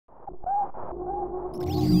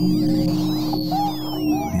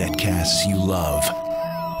Netcasts you love.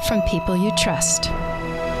 From people you trust.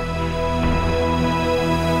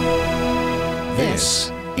 This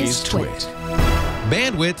is Twit.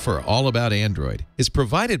 Bandwidth for All About Android is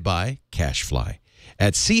provided by CacheFly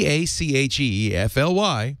at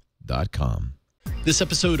CACHEFLY.com. This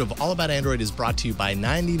episode of All About Android is brought to you by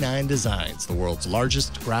 99 Designs, the world's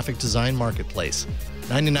largest graphic design marketplace.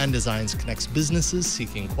 99 Designs connects businesses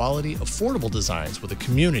seeking quality, affordable designs with a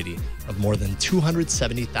community of more than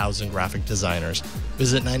 270,000 graphic designers.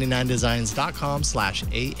 Visit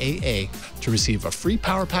 99designs.com/AAA to receive a free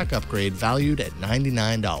Power Pack upgrade valued at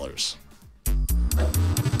 $99.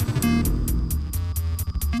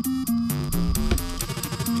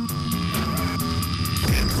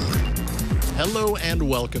 Hello and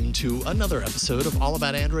welcome to another episode of All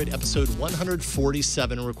About Android, episode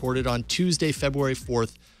 147, recorded on Tuesday, February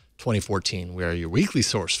 4th, 2014. We are your weekly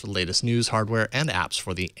source for the latest news, hardware, and apps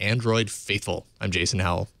for the Android faithful. I'm Jason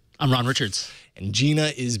Howell. I'm Ron Richards. And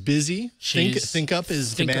Gina is busy. ThinkUp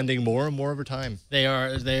is demanding more and more of her time.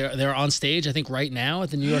 They're on stage, I think, right now at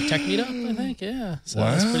the New York Tech Meetup, I think. Yeah. So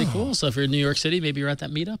That's pretty cool. So if you're in New York City, maybe you're at that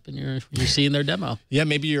meetup and you're seeing their demo. Yeah,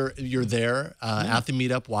 maybe you're there at the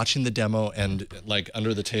meetup watching the demo, and like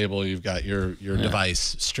under the table you've got your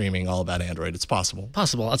device streaming All About Android. It's possible.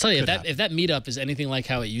 I'll tell you, if that meetup is anything like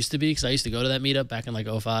how it used to be, because I used to go to that meetup back in like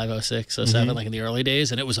 05, 06, 07, like in the early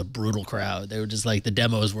days, and it was a brutal crowd. They were just like, the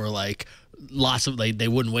demos were like lots of, like, they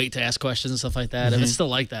wouldn't wait to ask questions and stuff like that. If it's still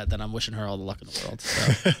like that, then I'm wishing her all the luck in the world.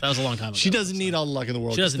 So that was a long time ago. She doesn't need all the luck in the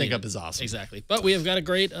world. She doesn't. ThinkUp is awesome. Exactly. But we have got a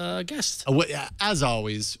great guest. As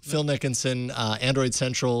always, Phil Nickinson, Android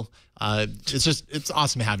Central. It's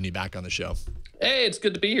awesome having you back on the show. Hey, it's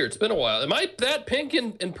good to be here. It's been a while. Am I that pink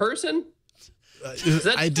in person?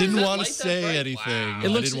 I didn't want to say anything. Wow.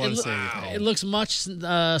 It looks much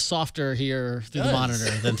softer here through the monitor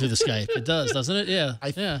than through the Skype. It does, doesn't it? Yeah. I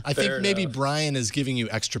think maybe Brian is giving you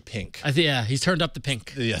extra pink. Yeah, he's turned up the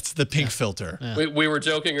pink. Yeah, it's the pink filter. Yeah. We were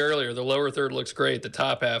joking earlier. The lower third looks great. The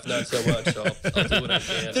top half, not so much. So I'll do what I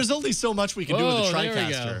can. There's only so much we can do with the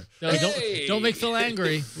TriCaster. No, don't make Phil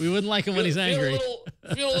angry. We wouldn't like him when he's angry.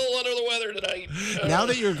 Feel a little under the weather tonight. Now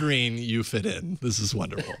that you're green, you fit in. This is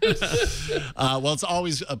wonderful. Well, it's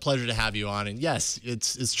always a pleasure to have you on. And yes,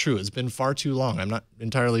 it's true. It's been far too long. I'm not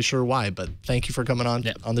entirely sure why, but thank you for coming on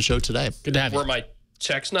the show today. Good to have you. Were my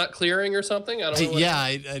checks not clearing or something? I don't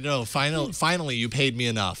know. I know. Finally, you paid me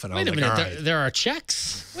enough. And Wait a minute. There are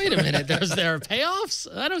checks? Wait a minute. There are payoffs?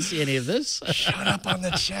 I don't see any of this. Shut up on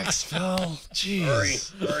the checks, Phil.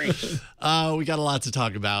 Jeez. Sorry. We got a lot to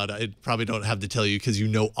talk about. I probably don't have to tell you because you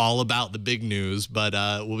know all about the big news, but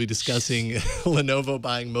we'll be discussing Lenovo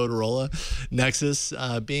buying Motorola, Nexus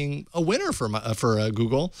being a winner for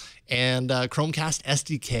Google, and Chromecast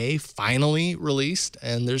SDK finally released,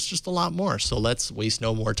 and there's just a lot more. So let's waste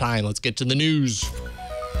no more time. Let's get to the news.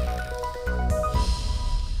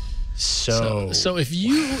 So if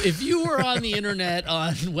you were on the internet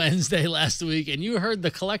on Wednesday last week and you heard the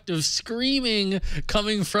collective screaming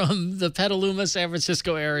coming from the Petaluma, San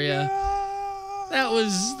Francisco area, that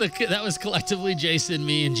was collectively Jason,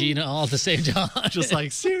 me, and Gina all at the same time. Just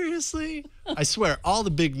like, seriously? I swear, all the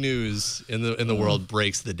big news in the world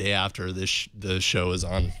breaks the day after the show is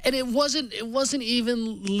on. And it wasn't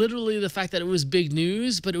even literally the fact that it was big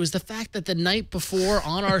news, but it was the fact that the night before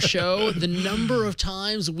on our show, the number of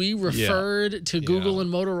times we referred to Google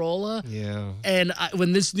and Motorola. Yeah. And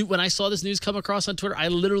when I saw this news come across on Twitter, I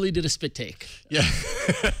literally did a spit take. Yeah.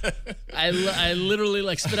 I literally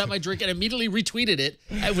like spit out my drink and immediately retweeted it,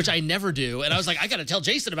 which I never do. And I was like, I got to tell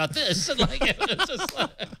Jason about this. And like, it was just like...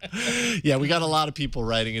 Yeah, we got a lot of people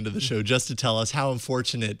writing into the show just to tell us how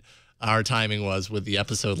unfortunate our timing was with the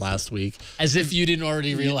episode last week. As if you didn't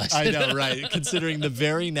already realize it. I know, right? Considering the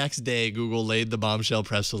very next day, Google laid the bombshell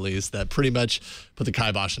press release that pretty much put the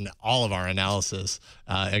kibosh in all of our analysis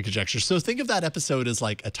and conjecture. So think of that episode as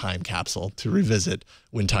like a time capsule to revisit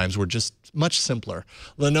when times were just much simpler.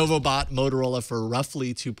 Lenovo bought Motorola for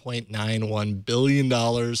roughly $2.91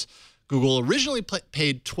 billion. Google originally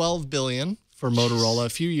paid $12 billion for Motorola a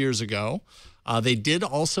few years ago. They did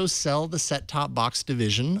also sell the set-top box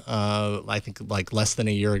division, I think like less than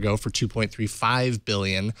a year ago, for $2.35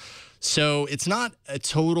 billion. So it's not a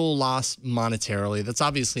total loss monetarily. That's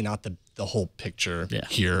obviously not the whole picture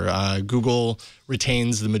here. Google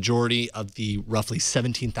retains the majority of the roughly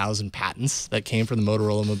 17,000 patents that came from the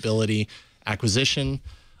Motorola Mobility acquisition.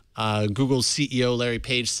 Google's CEO, Larry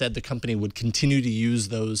Page, said the company would continue to use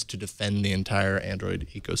those to defend the entire Android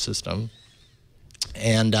ecosystem.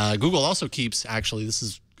 And Google also keeps, actually, this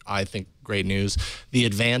is I think, great news. The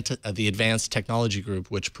Advanced Technology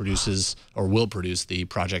Group, which produces or will produce the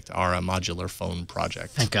Project Ara modular phone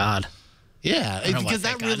project. Thank God. Yeah, because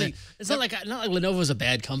that really, it's not like Lenovo's a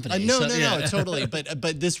bad company. No, totally.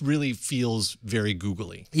 But this really feels very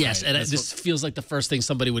googly. Yes, right? and this feels like the first thing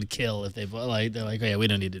somebody would kill if they're like, oh, yeah, we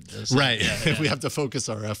don't need this. Right. If we have to focus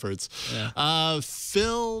our efforts. Yeah.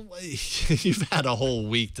 Phil, you've had a whole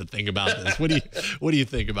week to think about this. What do you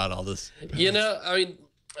think about all this? You know, I mean,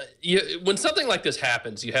 when something like this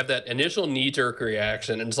happens, you have that initial knee-jerk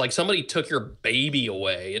reaction, and it's like somebody took your baby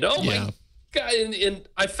away. And oh my God, and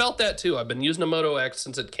I felt that too. I've been using a Moto X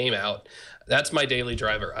since it came out. That's my daily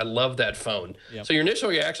driver. I love that phone. Yep. So your initial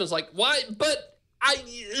reaction is like, why? But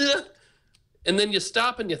and then you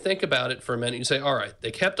stop and you think about it for a minute. You say, all right,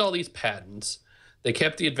 they kept all these patents. They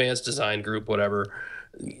kept the Advanced Design Group, whatever.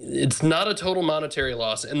 It's not a total monetary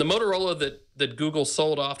loss. And the Motorola that Google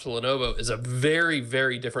sold off to Lenovo is a very,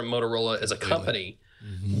 very different Motorola as a company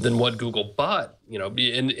than what Google bought. You know, and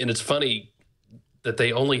it's funny that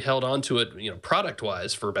they only held on to it, you know,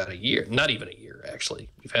 product-wise for about a year. Not even a year,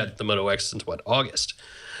 actually. We've had the Moto X since, what, August.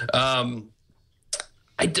 I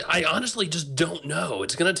honestly just don't know.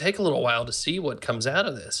 It's going to take a little while to see what comes out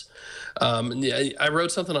of this. I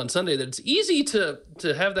wrote something on Sunday that it's easy to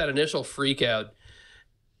have that initial freak out.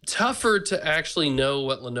 Tougher to actually know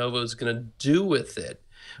what Lenovo is going to do with it.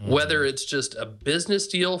 Whether it's just a business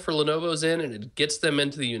deal for Lenovo's in and it gets them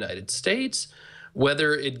into the United States,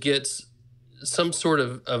 whether it gets some sort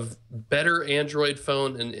of better Android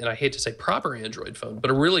phone, and I hate to say proper Android phone,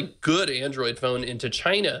 but a really good Android phone into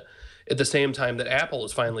China at the same time that Apple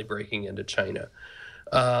is finally breaking into China.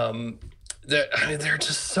 There are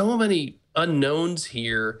just so many unknowns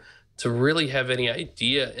here to really have any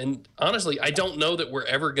idea. And honestly, I don't know that we're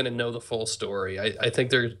ever going to know the full story. I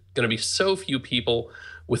think there's going to be so few people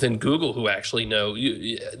within Google who actually know.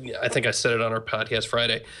 I think I said it on our podcast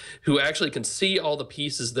Friday, who actually can see all the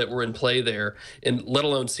pieces that were in play there, and let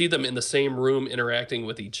alone see them in the same room interacting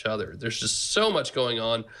with each other. There's just so much going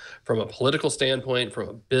on from a political standpoint, from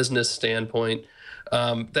a business standpoint.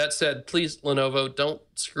 That said, please, Lenovo, don't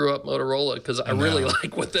screw up Motorola, because I really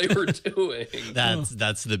like what they were doing.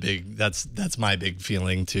 That's my big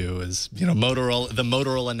feeling too. Is, you know, the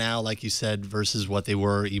Motorola now, like you said, versus what they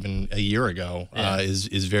were even a year ago,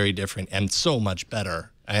 is very different and so much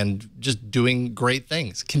better. And just doing great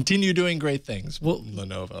things. Continue doing great things,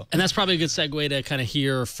 Lenovo. And that's probably a good segue to kind of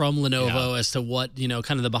hear from Lenovo as to what, you know,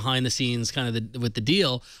 kind of the behind the scenes kind of with the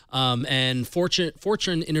deal. And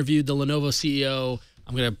Fortune interviewed the Lenovo CEO.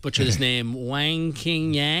 I'm going to butcher this name, Wang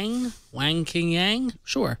Qingyang?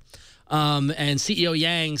 Sure. And CEO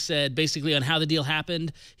Yang said basically on how the deal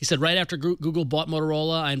happened. He said, right after Google bought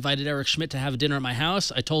Motorola, I invited Eric Schmidt to have dinner at my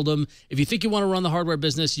house. I told him, if you think you want to run the hardware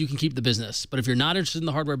business, you can keep the business. But if you're not interested in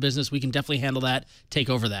the hardware business, we can definitely handle that, take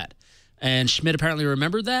over that. And Schmidt apparently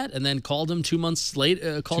remembered that and then called him 2 months late.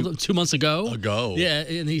 Called him 2 months ago. Yeah,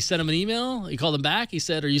 and he sent him an email. He called him back. He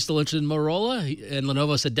said, "Are you still interested in Motorola?" And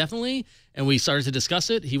Lenovo said, "Definitely." And we started to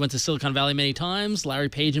discuss it. He went to Silicon Valley many times. Larry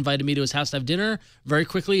Page invited me to his house to have dinner. Very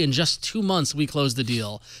quickly, in just 2 months, we closed the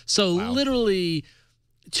deal. So literally,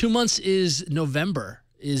 2 months is November.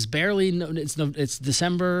 Is barely. It's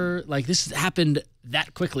December. Like, this happened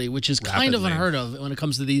that quickly, which is kind of unheard of when it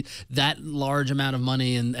comes to that large amount of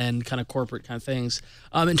money and kind of corporate kind of things.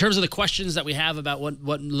 In terms of the questions that we have about what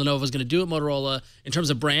Lenovo is going to do at Motorola in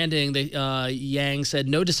terms of branding, Yang said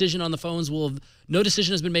no decision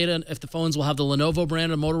has been made on if the phones will have the Lenovo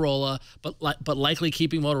brand or Motorola, but likely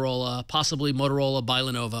keeping Motorola, possibly Motorola by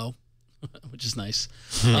Lenovo, which is nice.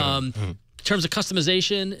 In terms of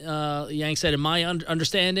customization, Yang said, in my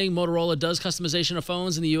understanding, Motorola does customization of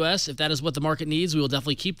phones in the U.S. If that is what the market needs, we will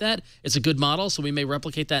definitely keep that. It's a good model, so we may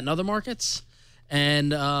replicate that in other markets.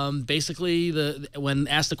 And basically, when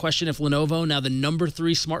asked the question if Lenovo, now the #3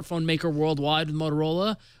 smartphone maker worldwide with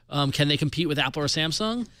Motorola, can they compete with Apple or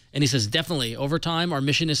Samsung? And he says, definitely. Over time, our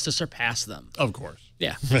mission is to surpass them. Of course.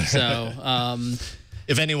 Yeah. So,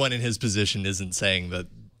 if anyone in his position isn't saying that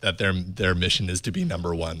their mission is to be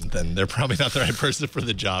 #1, then they're probably not the right person for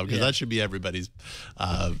the job, because that should be everybody's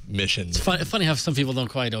mission. It's funny how some people don't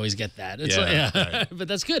quite always get that. Right. But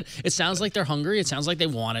that's good. It sounds like they're hungry. It sounds like they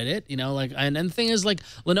wanted it. You know, like, and the thing is, like,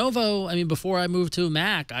 Lenovo. I mean, before I moved to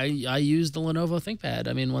Mac, I used the Lenovo ThinkPad.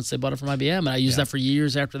 I mean, once they bought it from IBM, and I used that for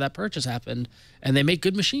years after that purchase happened. And they make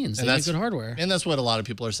good machines. They make good hardware. And that's what a lot of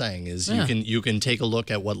people are saying is you can take a look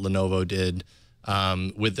at what Lenovo did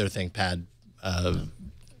with their ThinkPad.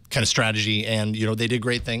 kind of strategy, and they did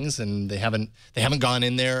great things, and they haven't gone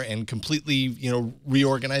in there and completely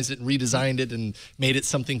reorganized it and redesigned it and made it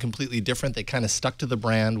something completely different. They kind of stuck to the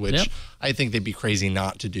brand, which I think they'd be crazy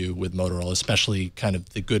not to do with Motorola, especially kind of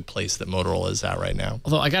the good place that Motorola is at right now.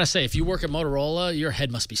 Although I gotta say, if you work at Motorola, your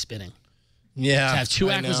head must be spinning. Yeah, to have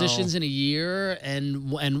 2 acquisitions in a year,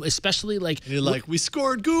 and especially like you're like, we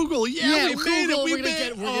scored Google. Yeah, we made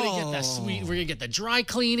it. We're gonna get that sweet. We're gonna get the dry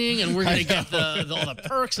cleaning, and we're gonna get all the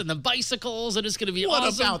perks and the bicycles, and it's gonna be awesome.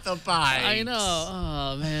 What about the bikes? I know.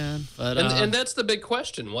 Oh man, but and that's the big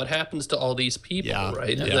question: what happens to all these people?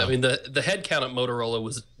 Right? Yeah. I mean, the head count at Motorola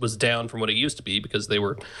was down from what it used to be because they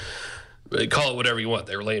were, call it whatever you want,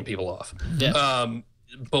 they were laying people off. Yeah.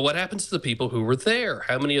 But what happens to the people who were there?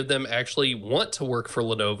 How many of them actually want to work for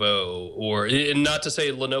Lenovo? Or, and not to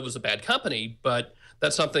say Lenovo's a bad company, but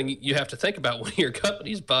that's something you have to think about when your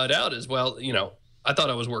company's bought out as well. I thought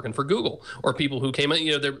I was working for Google, or people who came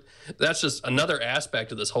in, that's just another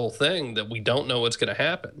aspect of this whole thing that we don't know what's going to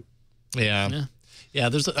happen. Yeah. Yeah,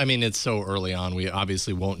 it's so early on. We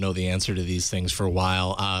obviously won't know the answer to these things for a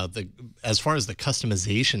while. As far as the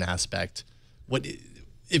customization aspect,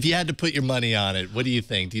 if you had to put your money on it, what do you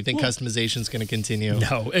think? Do you think customization is going to continue?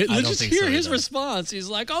 No. Let's just hear his response. He's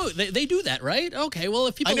like, "Oh, they do that, right? Okay, well,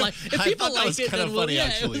 if people like it, that was kind of funny,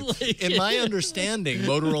 actually. In my understanding,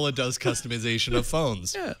 Motorola does customization of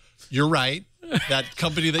phones. Yeah. You're right. That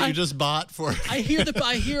company that you just bought for I hear the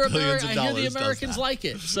Americans like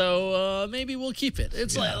it, so maybe we'll keep it.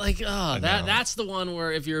 It's that's the one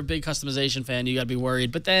where if you're a big customization fan, you got to be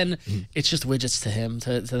worried. But then it's just widgets to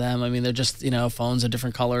them. I mean, they're just phones of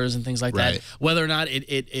different colors and things like that. Whether or not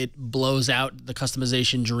it blows out the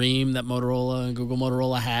customization dream that Motorola and Google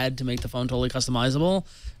Motorola had to make the phone totally customizable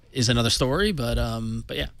is another story. But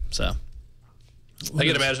yeah, so I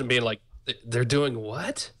can imagine being like, they're doing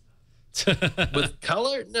what? With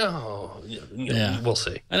color? No. We'll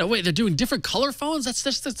see. I know. Wait, they're doing different color phones?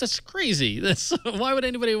 That's crazy. Why would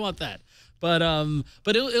anybody want that? But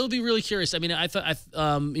it'll be really curious. I mean, I thought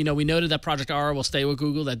we noted that Project R will stay with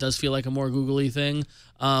Google. That does feel like a more Googly thing.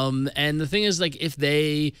 And the thing is, like, if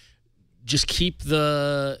they just keep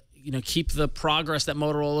the progress that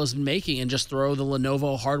Motorola's been making and just throw the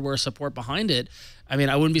Lenovo hardware support behind it, I mean,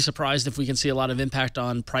 I wouldn't be surprised if we can see a lot of impact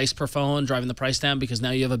on price per phone, driving the price down, because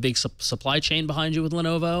now you have a big supply chain behind you with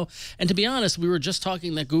Lenovo. And to be honest, we were just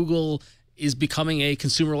talking that Google is becoming a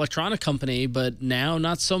consumer electronic company, but now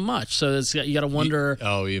not so much. So you got to wonder.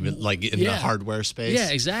 Even like in the hardware space?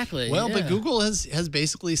 Yeah, exactly. Well, but Google has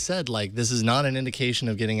basically said, like, this is not an indication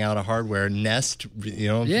of getting out of hardware. Nest,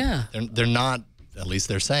 they're not. At least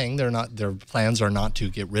they're saying they're not. Their plans are not to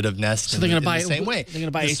get rid of Nest. So they're going to buy the same way. They're going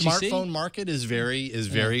to buy the HTC? Smartphone market is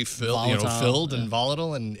very filled and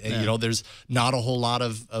volatile, and there's not a whole lot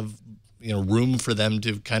of room for them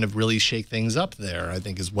to kind of really shake things up there, I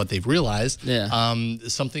think, is what they've realized. Yeah.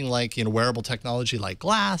 Something like wearable technology like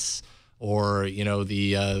glass, or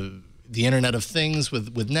the Internet of Things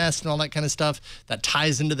with Nest and all that kind of stuff that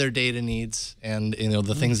ties into their data needs and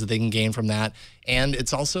the things that they can gain from that. And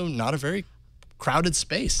it's also not a very crowded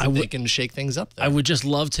space that they can shake things up there. I would just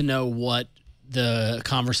love to know what the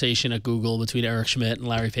conversation at Google between Eric Schmidt and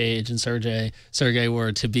Larry Page and Sergey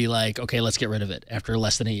were to be like, okay, let's get rid of it after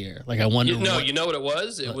less than a year. Like, I wonder. You know what it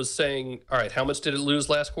was? It was saying, all right, how much did it lose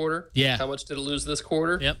last quarter? Yeah. How much did it lose this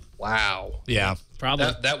quarter? Yep. Wow. Yeah. Probably.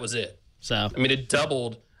 That was it. So, I mean, it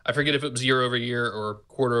doubled. I forget if it was year over year or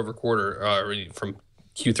quarter over quarter from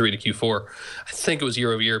Q3 to Q4. I think it was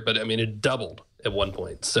year over year, but I mean, it doubled at one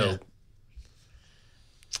point. So. Yeah.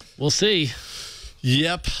 We'll see.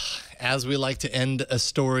 Yep. As we like to end a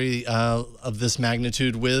story of this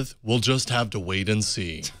magnitude with, we'll just have to wait and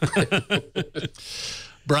see.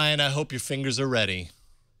 Brian, I hope your fingers are ready.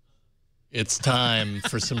 It's time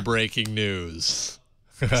for some breaking news.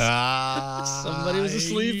 Somebody was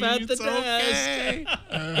asleep at the desk.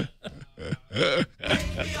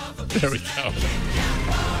 There we go.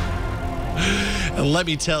 And let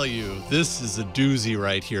me tell you, this is a doozy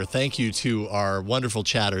right here. Thank you to our wonderful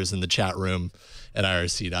chatters in the chat room at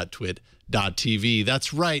irc.twit.tv.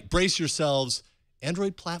 That's right. Brace yourselves.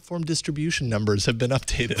 Android platform distribution numbers have been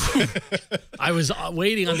updated. I was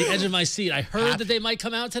waiting on the edge of my seat. I heard that they might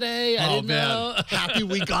come out today. I didn't know. Happy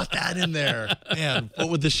we got that in there. Man, what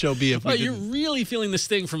would this show be if we You're really feeling the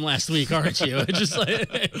sting from last week, aren't you? Just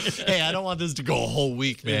like, hey, I don't want this to go a whole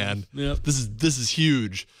week, man. Yep. This is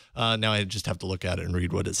huge. Now I just have to look at it and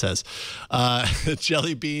read what it says.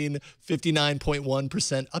 Jelly Bean,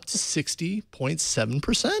 59.1%, up to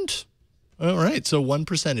 60.7%. All right, so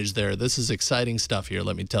 1% there. This is exciting stuff here,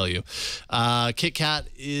 let me tell you. Kit Kat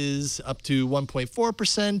is up to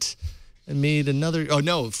 1.4%. and made another. Oh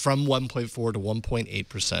no, from 1.4 to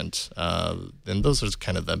 1.8%. And those are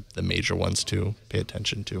kind of the major ones to pay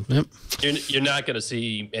attention to. Yep. You're not going to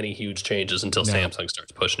see any huge changes until Samsung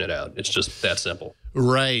starts pushing it out. It's just that simple.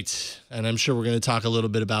 Right. And I'm sure we're going to talk a little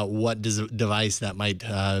bit about what device that might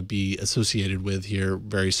be associated with here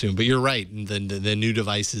very soon. But you're right. The new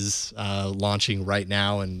devices launching right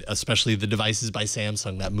now, and especially the devices by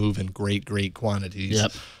Samsung that move in great quantities,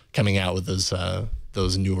 coming out with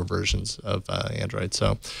those newer versions of Android.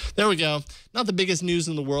 So there we go. Not the biggest news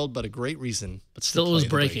in the world, but a great reason. But still it was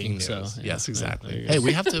breaking. So yes, exactly. Hey,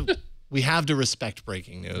 we have to respect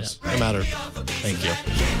breaking news, no matter. Thank you.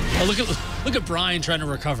 Oh, look at Brian trying to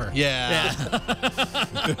recover. Yeah.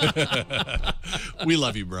 We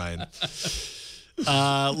love you, Brian.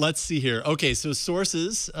 Let's see here. Okay, so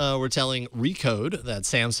sources were telling Recode that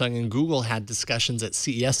Samsung and Google had discussions at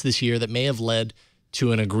CES this year that may have led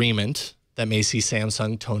to an agreement that may see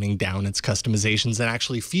Samsung toning down its customizations and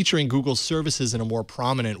actually featuring Google services in a more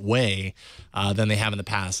prominent way than they have in the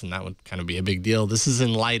past, and that would kind of be a big deal. This is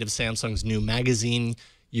in light of Samsung's new magazine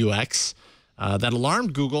UX that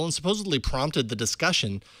alarmed Google and supposedly prompted the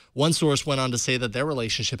discussion. One source went on to say that their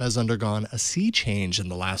relationship has undergone a sea change in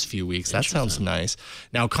the last few weeks. That sounds nice.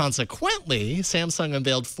 Now, consequently, Samsung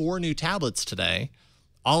unveiled 4 new tablets today,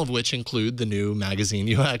 all of which include the new magazine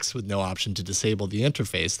UX with no option to disable the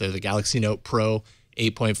interface. They're the Galaxy Note Pro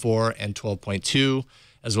 8.4 and 12.2,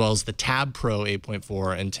 as well as the Tab Pro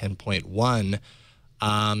 8.4 and 10.1.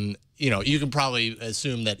 You can probably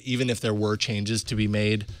assume that even if there were changes to be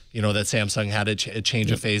made, that Samsung had a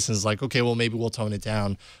change of face and is like, okay, well, maybe we'll tone it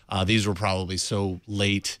down. These were probably so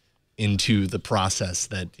late into the process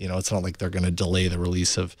that it's not like they're going to delay the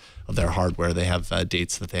release of their hardware. They have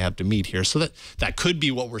dates that they have to meet here, so that could be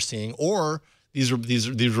what we're seeing. Or these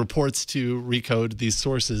reports to Recode, these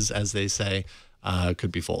sources, as they say,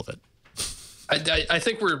 could be full of it. I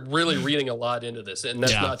think we're really reading a lot into this, and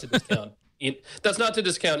that's not to discount. That's not to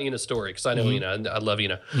discount Ina's story, because I know Ina. I love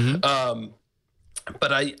Ina.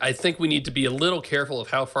 But I think we need to be a little careful of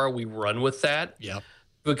how far we run with that. Yeah.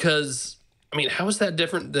 Because how is that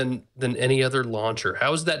different than any other launcher?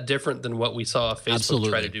 How is that different than what we saw Facebook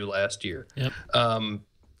try to do last year? Yep. I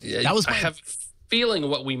have a feeling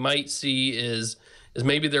what we might see is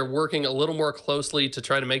maybe they're working a little more closely to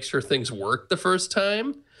try to make sure things work the first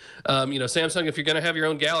time. Samsung, if you're going to have your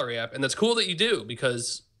own gallery app, and that's cool that you do,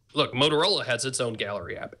 because look, Motorola has its own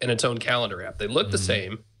gallery app and its own calendar app. They look the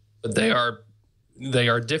same, but they are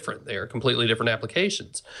different. They are completely different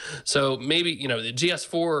applications. So maybe the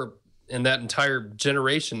GS4 and that entire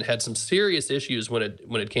generation had some serious issues when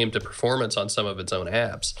it came to performance on some of its own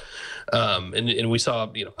apps, and we saw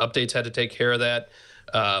updates had to take care of that.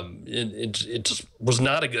 It just was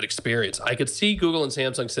not a good experience. I could see Google and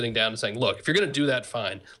Samsung sitting down and saying, "Look, if you're going to do that,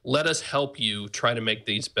 fine. Let us help you try to make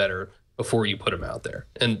these better before you put them out there,"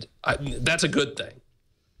 and that's a good thing.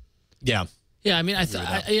 Yeah. Yeah,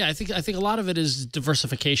 I think a lot of it is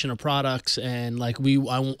diversification of products, and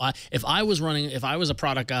if I was a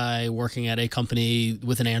product guy working at a company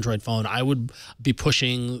with an Android phone, I would be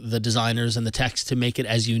pushing the designers and the techs to make it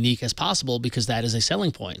as unique as possible, because that is a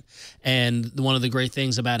selling point. And one of the great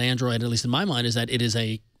things about Android, at least in my mind, is that it is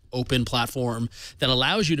a open platform that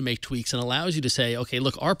allows you to make tweaks and allows you to say, okay,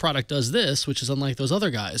 look, our product does this, which is unlike those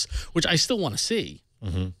other guys, which I still want to see.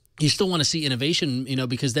 You still want to see innovation,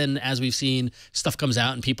 because then, as we've seen, stuff comes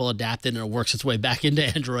out and people adapt it and it works its way back into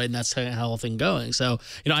Android, and that's how the whole thing going. So,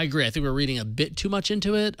 I agree. I think we're reading a bit too much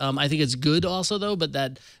into it. I think it's good also, though, but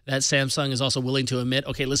that Samsung is also willing to admit,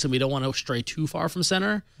 okay, listen, we don't want to stray too far from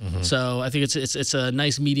center. So I think it's a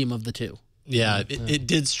nice medium of the two. Yeah, it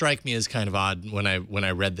did strike me as kind of odd when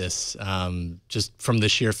I read this, just from the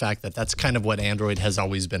sheer fact that that's kind of what Android has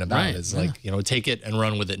always been about. Right, is like, take it and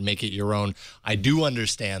run with it and make it your own. I do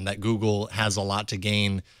understand that Google has a lot to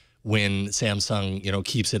gain when Samsung,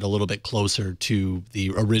 keeps it a little bit closer to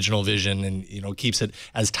the original vision and, keeps it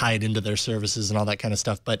as tied into their services and all that kind of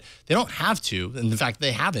stuff. But they don't have to. And in fact,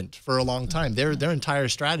 they haven't for a long time. Their entire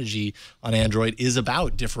strategy on Android is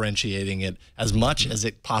about differentiating it as much as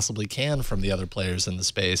it possibly can from the other players in the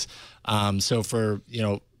space. So for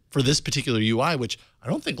this particular UI, which I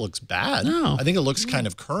don't think looks bad. No. I think it looks kind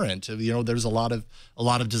of current. There's a lot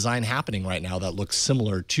of design happening right now that looks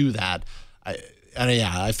similar to that.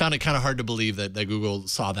 I found it kind of hard to believe that Google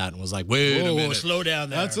saw that and was like, wait a minute. Slow down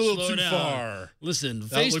there. That's a little Slow too down. far. Listen, That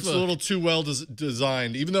Facebook looks a little too well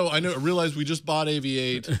designed. Even though I realize we just bought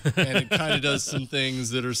AV8 and it kind of does some things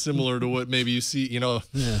that are similar to what maybe you see,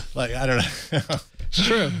 like, I don't know. It's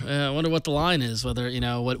true. I wonder what the line is. Whether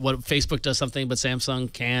what Facebook does something but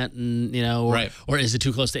Samsung can't, and or is it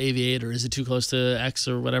too close to Aviate, or is it too close to X,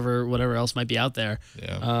 or whatever else might be out there.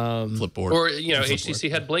 Yeah. Flipboard. Or HTC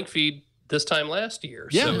had Blink Feed this time last year.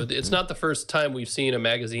 Yeah. So it's not the first time we've seen a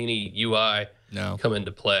magazine-y UI come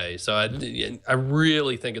into play. So I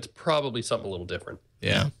really think it's probably something a little different.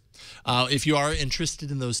 Yeah. If you are interested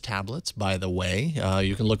in those tablets, by the way,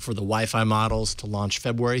 you can look for the Wi-Fi models to launch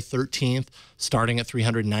February 13th, starting at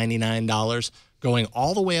 $399, going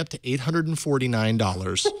all the way up to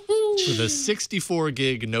 $849 for the 64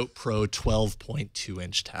 gig Note Pro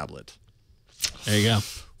 12.2-inch tablet. There you go.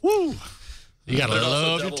 Woo! You got to But it love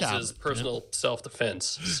also your doubles tablet. as personal self-defense.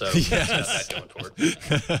 So Yes. that going toward.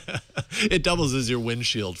 It doubles as your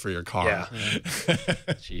windshield for your car. Yeah.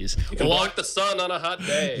 Jeez. You can block the sun on a hot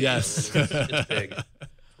day. Yes. It's big.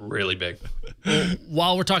 Really big.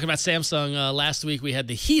 While we're talking about Samsung, last week we had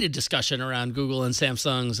the heated discussion around Google and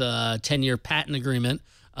Samsung's 10-year patent agreement.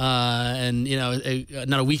 And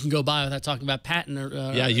not a week can go by without talking about patent.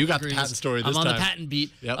 Yeah, you got the patent story this I'm on time. the patent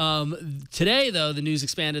beat. Yep. Today, though, the news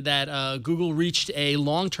expanded that Google reached a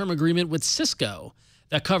long-term agreement with Cisco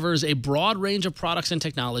that covers a broad range of products and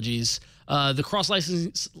technologies. The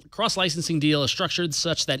cross-licensing deal is structured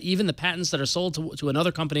such that even the patents that are sold to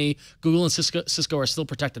another company, Google and Cisco are still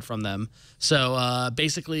protected from them. So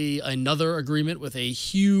basically, another agreement with a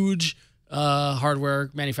huge hardware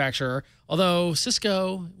manufacturer. Although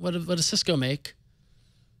Cisco, what does Cisco make?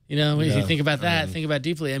 If you think about that, think about it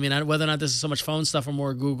deeply. I mean, whether or not this is so much phone stuff or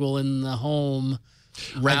more Google in the home,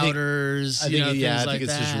 routers, I think things like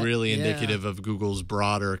it's that. just really indicative of Google's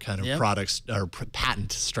broader kind of products or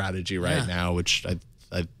patent strategy right now, which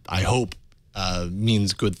I hope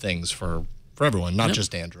means good things for everyone, not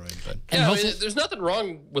just Android. But Yeah, there's nothing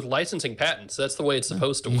wrong with licensing patents. That's the way it's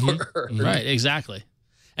supposed to work. Right, exactly.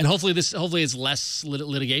 And hopefully it's less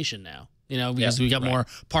litigation now, because we got more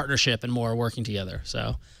partnership and more working together.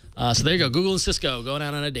 So there you go. Google and Cisco going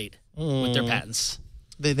out on a date with their patents.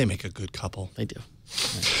 They make a good couple. They do.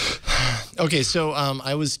 Okay, so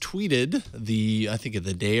I was tweeted I think a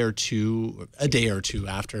day or two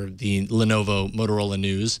after the Lenovo Motorola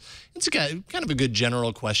news. It's kind of a good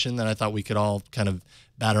general question that I thought we could all kind of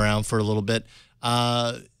bat around for a little bit.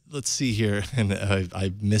 Let's see here, and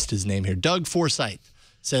I missed his name here. Doug Forsyth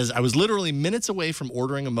says, I was literally minutes away from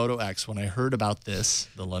ordering a Moto X when I heard about this,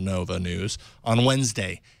 the Lenovo news, on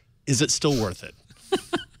Wednesday. Is it still worth it?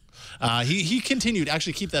 He continued,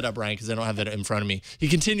 actually keep that up, Brian, because I don't have that in front of me. He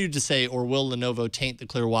continued to say, or will Lenovo taint the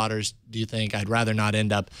clear waters? Do you think? I'd rather not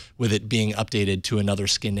end up with it being updated to another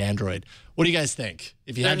skinned Android. What do you guys think?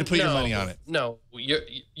 If you had to put your money on it. No,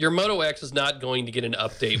 your Moto X is not going to get an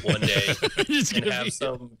update one day and have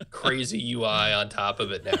some crazy UI on top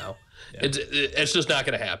of it now. Yeah. It's just not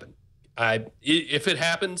going to happen. If it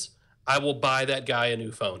happens, I will buy that guy a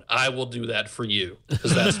new phone. I will do that for you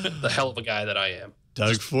because that's the hell of a guy that I am.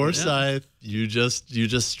 Doug Forsyth, you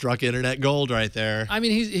just struck internet gold right there. I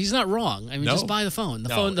mean, he's not wrong. I mean, just buy the phone. The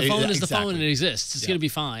phone is the phone, and it exists. It's going to be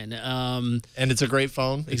fine. And it's a great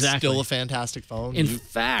phone. It's still a fantastic phone. In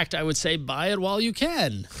fact, I would say buy it while you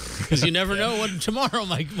can, because you never know what tomorrow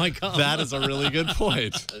might come. That is a really good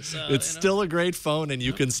point. It's still a great phone, and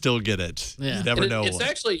you can still get it. Yeah. You never know. It's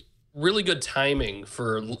actually really good timing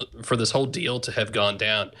for this whole deal to have gone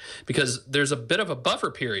down, because there's a bit of a buffer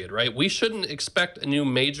period, right? We shouldn't expect a new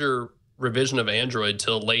major revision of Android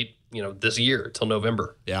till late, this year, till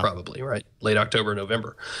November, probably, right? Late October,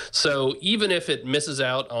 November. So even if it misses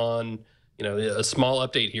out on, a small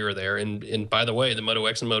update here or there, and by the way, the Moto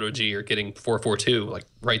X and Moto G are getting 442 like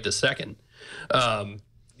right this second.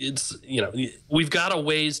 It's, we've got a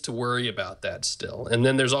ways to worry about that still. And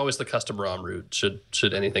then there's always the custom ROM route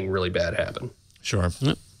should anything really bad happen. Sure.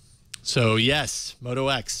 Yep. So yes, Moto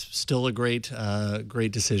X, still a great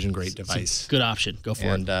decision, great device. Good option. Go for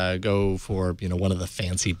it. And go for, one of the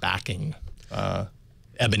fancy backing,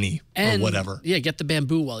 ebony or whatever. Yeah, get the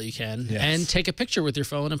bamboo while you can. Yes. And take a picture with your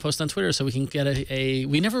phone and post on Twitter so we can get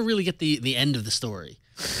we never really get the end of the story.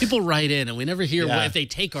 People write in and we never hear if they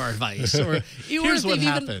take our advice or here's what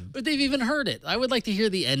happened. But they've even heard it. I would like to hear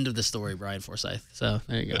the end of the story, Brian Forsyth. So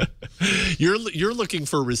there you go. You're looking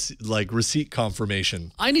for receipt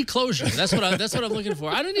confirmation. I need closure. That's what I'm looking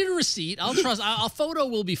for. I don't need a receipt. I'll trust. A photo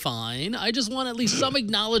will be fine. I just want at least some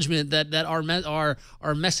acknowledgement that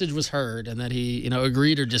our message was heard and that he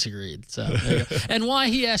agreed or disagreed. So there you go. And why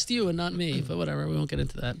he asked you and not me, but whatever. We won't get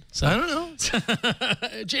into that. So I don't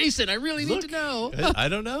know, Jason. I really need to know. I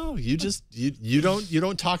don't know. You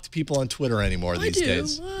don't talk to people on Twitter anymore these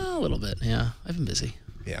days. Well, a little bit. Yeah, I've been busy.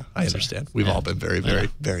 Yeah, I understand. We've all been very, very,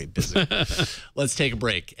 very busy. Let's take a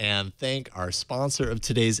break and thank our sponsor of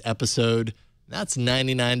today's episode. That's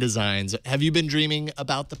 99 Designs. Have you been dreaming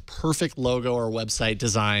about the perfect logo or website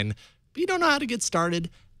design, but you don't know how to get started?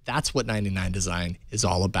 That's what 99 Design is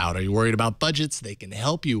all about. Are you worried about budgets? They can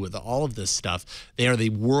help you with all of this stuff. They are the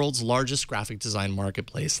world's largest graphic design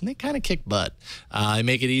marketplace, and they kind of kick butt. They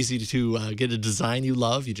make it easy to get a design you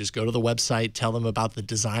love. You just go to the website, tell them about the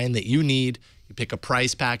design that you need. You pick a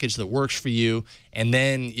price package that works for you, and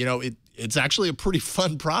then, you know, it's actually a pretty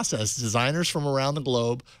fun process. Designers from around the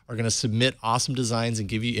globe are going to submit awesome designs and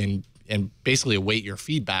give you and basically await your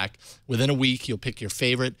feedback. Within a week, you'll pick your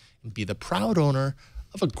favorite and be the proud owner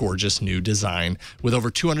of a gorgeous new design. With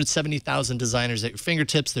over 270,000 designers at your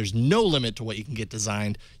fingertips, there's no limit to what you can get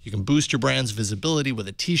designed. You can boost your brand's visibility with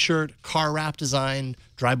a t-shirt, car wrap design,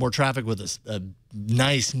 drive more traffic with a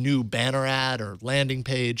nice new banner ad or landing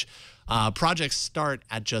page. Projects start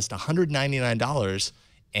at just $199,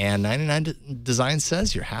 and 99 Design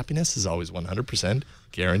says your happiness is always 100%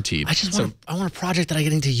 guaranteed. I want a project that I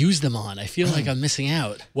get to use them on. I feel like I'm missing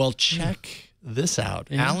out. Well, check this out.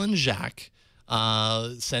 Yeah. Alan Jacques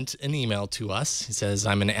sent an email to us. He says,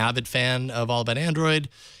 I'm an avid fan of All About Android.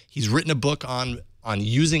 He's written a book on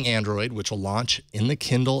using Android, which will launch in the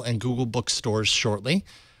Kindle and Google bookstores shortly.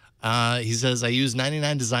 He says, I use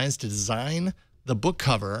 99 Designs to design the book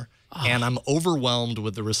cover, and I'm overwhelmed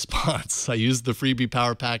with the response. I used the freebie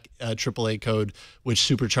Power Pack AAA code, which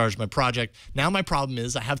supercharged my project. Now my problem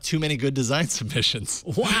is I have too many good design submissions.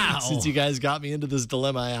 Wow. Since you guys got me into this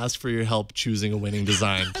dilemma, I asked for your help choosing a winning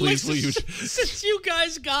design. Please, will you... Since you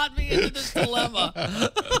guys got me into this dilemma.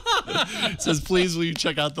 It says, please, will you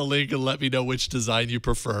check out the link and let me know which design you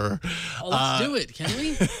prefer? Let's do it, can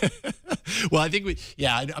we? Well, I think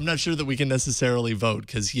I'm not sure that we can necessarily vote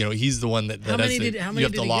because, you know, he's the one that How many you did have he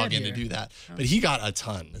to log get in to here? do that. But he got a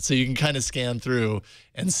ton. So you can kind of scan through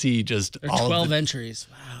and see just There all are 12 of the... entries.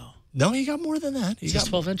 Wow. No, he got more than that. He It's got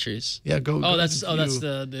just 12 entries. Yeah, go. That's view.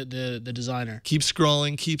 the designer. Keep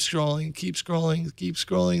scrolling, keep scrolling, keep scrolling, keep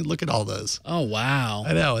scrolling. Look at all those. Oh wow.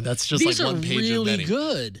 I know, and that's just These like are one page of really many.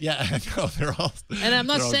 good. Yeah, I know. They're all. And I'm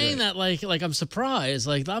not they're all saying great. that like I'm surprised.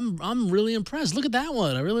 Like I'm really impressed. Look at that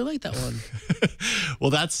one. I really like that one. Well,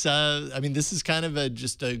 that's. I mean, this is kind of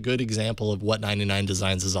just a good example of what 99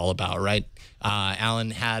 Designs is all about, right?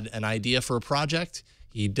 Alan had an idea for a project.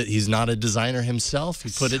 He's not a designer himself. He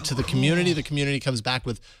put it to the community. The community comes back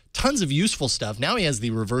with tons of useful stuff. Now he has the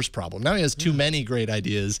reverse problem. Now he has too many great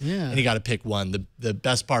ideas, and he got to pick one. The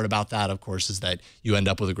best part about that, of course, is that you end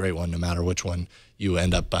up with a great one no matter which one you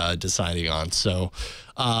end up deciding on. So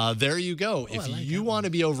there you go. If you want to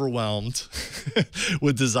be overwhelmed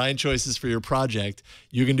with design choices for your project,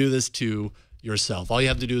 you can do this too yourself. All you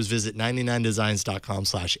have to do is visit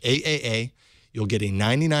 99designs.com/AAA. You'll get a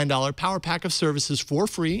 $99 Power Pack of services for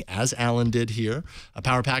free, as Alan did here. A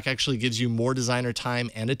Power Pack actually gives you more designer time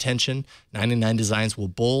and attention. 99 Designs will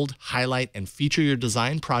bold, highlight, and feature your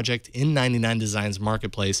design project in 99 Designs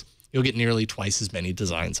Marketplace. You'll get nearly twice as many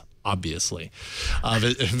designs, obviously.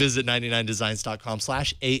 Visit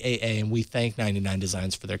 99designs.com/AAA, and we thank 99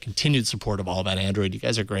 Designs for their continued support of All About Android. You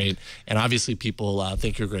guys are great, and obviously people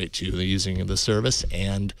think you're great too. They're using the service,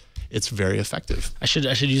 and it's very effective. I should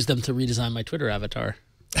use them to redesign my Twitter avatar.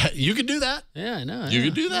 You could do that. Yeah, I know. You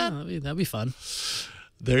could do that. Yeah, that'd be fun.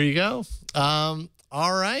 There you go. All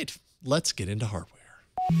right, let's get into hardware.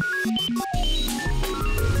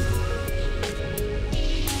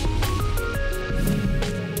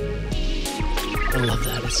 I love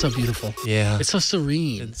that. It's so beautiful. Yeah. It's so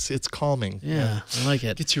serene. It's calming. Yeah, I like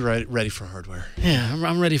it. Gets you ready for hardware. Yeah,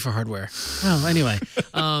 I'm ready for hardware. Well, anyway,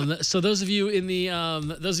 so those of you in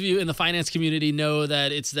the finance community know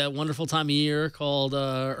that it's that wonderful time of year called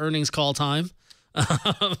earnings call time.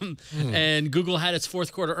 And Google had its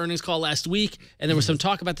fourth quarter earnings call last week, and there was some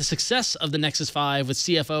talk about the success of the Nexus 5 with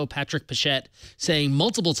CFO Patrick Pichette saying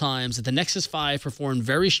multiple times that the Nexus 5 performed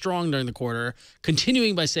very strong during the quarter,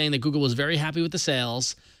 continuing by saying that Google was very happy with the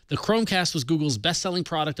sales. The Chromecast was Google's best-selling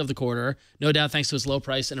product of the quarter, no doubt thanks to its low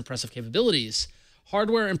price and impressive capabilities.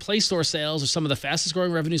 Hardware and Play Store sales are some of the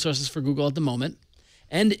fastest-growing revenue sources for Google at the moment.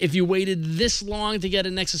 And if you waited this long to get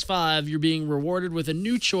a Nexus 5, you're being rewarded with a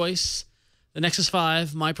new choice. The Nexus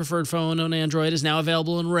 5, my preferred phone on Android, is now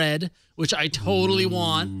available in red, which I totally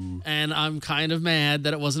want, and I'm kind of mad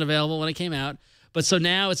that it wasn't available when it came out. But so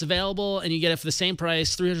now it's available, and you get it for the same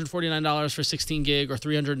price, $349 for 16 gig or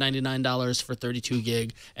 $399 for 32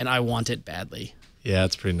 gig, and I want it badly. Yeah,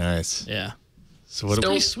 it's pretty nice. Yeah. So what? It's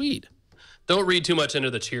pretty sweet. Don't read too much into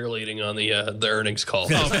the cheerleading on the earnings call.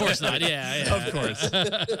 Oh, of course not. Yeah. Of course.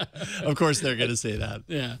 Of course they're going to say that.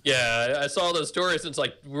 Yeah. Yeah, I saw those stories. It's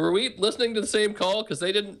like, were we listening to the same call? Because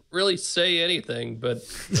they didn't really say anything, but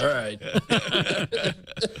all right.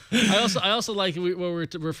 I also like what we're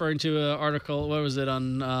referring to an article. What was it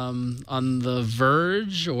on The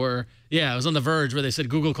Verge or it was on The Verge where they said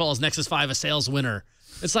Google calls Nexus 5 a sales winner.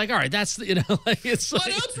 It's like, all right, that's like it's. What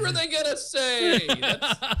like, else were they gonna say?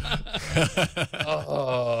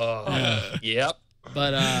 Yep.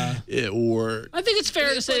 But it worked. I think it's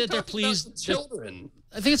fair to say that they're pleased. Children.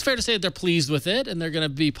 I think it's fair to say that they're pleased with it and they're going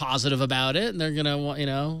to be positive about it and they're going to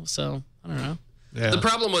want, so I don't know. Yeah. The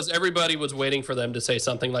problem was everybody was waiting for them to say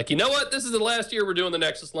something like, you know what, this is the last year we're doing the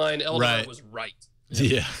Nexus line. Eldar was right.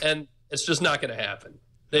 Yeah. And it's just not going to happen.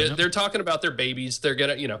 They're talking about their babies. They're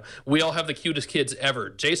going to, we all have the cutest kids ever.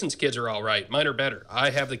 Jason's kids are all right. Mine are better. I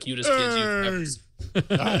have the cutest kids you've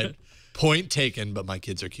ever. All right. Point taken, but my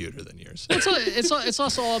kids are cuter than yours. It's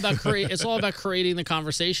also all about creating the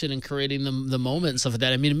conversation and creating the moment and stuff like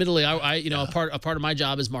that. I mean, admittedly, a part of my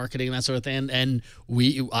job is marketing and that sort of thing, and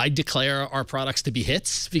I declare our products to be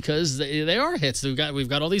hits because they are hits. We've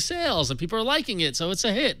got all these sales and people are liking it, so it's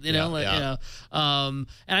a hit. And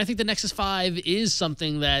I think the Nexus 5 is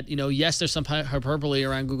something that yes, there's some hyperbole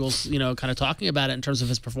around Google's kind of talking about it in terms of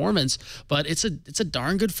its performance, but it's a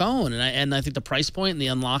darn good phone, and I think the price point and the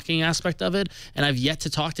unlocking aspect of it, and I've yet to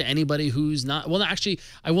talk to anybody who's not. Well, actually,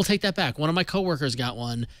 I will take that back. One of my coworkers got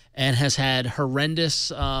one and has had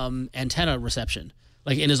horrendous antenna reception.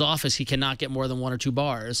 Like in his office, he cannot get more than 1 or 2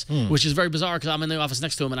 bars, which is very bizarre because I'm in the office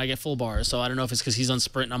next to him and I get full bars. So I don't know if it's because he's on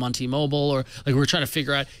Sprint and I'm on T-Mobile, or like we're trying to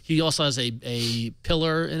figure out. He also has a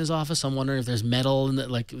pillar in his office. So I'm wondering if there's metal in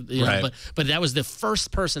that, but that was the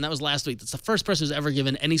first person. That was last week. That's the first person who's ever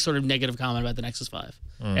given any sort of negative comment about the Nexus 5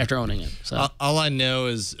 after owning it. So all I know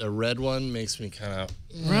is a red one makes me kind of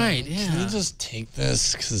right. Can you just take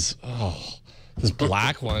this? Because this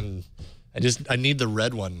black one. I need the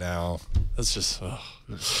red one now. That's just,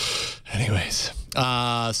 anyways.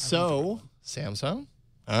 So Samsung,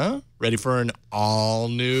 ready for an all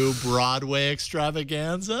new Broadway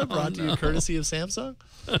extravaganza brought to you courtesy of Samsung?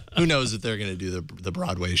 Who knows if they're going to do the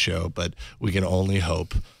Broadway show, but we can only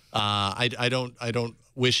hope. I don't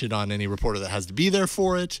wish it on any reporter that has to be there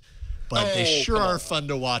for it, but they sure are fun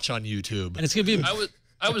to watch on YouTube. And it's going to be.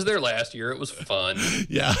 I was there last year. It was fun.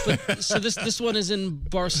 Yeah. So this one is in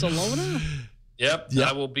Barcelona? Yep.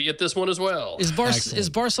 I will be at this one as well. Is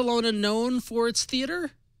Barcelona known for its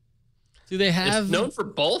theater? Do they have? It's known for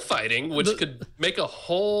bullfighting, which could make a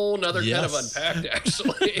whole nother kind of unpacked,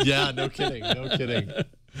 actually. Yeah, no kidding.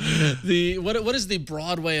 What is the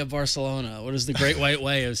Broadway of Barcelona? What is the Great White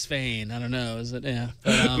Way of Spain? I don't know. Is it? Yeah.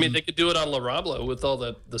 But, I mean, they could do it on La Rambla with all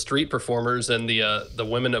the street performers and the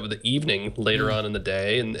women of the evening later on in the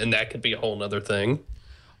day, and that could be a whole nother thing.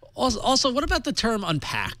 Also, what about the term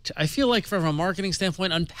unpacked? I feel like from a marketing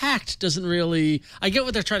standpoint, unpacked doesn't really. I get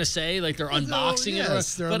what they're trying to say, like they're unboxing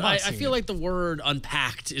it, but I feel like the word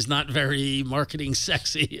unpacked is not very marketing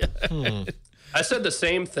sexy. I said the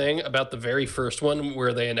same thing about the very first one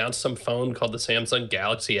where they announced some phone called the Samsung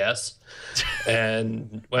Galaxy S.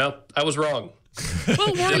 And, well, I was wrong.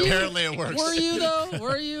 Well, apparently it works. Were you, though?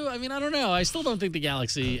 Were you? I mean, I don't know. I still don't think the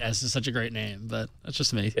Galaxy S is such a great name, but that's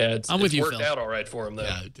just me. Yeah, I'm with you, worked Phil. out all right for him, though.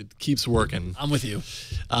 Yeah, it keeps working. I'm with you.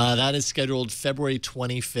 That is scheduled February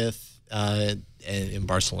 25th in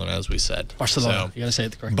Barcelona, as we said. Barcelona. So, you got to say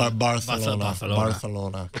it correctly.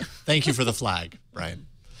 Barcelona. Thank you for the flag, Brian.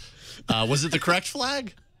 Was it the correct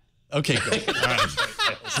flag? Okay, good. All right.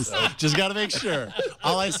 Just got to make sure.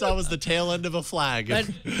 All I saw was the tail end of a flag.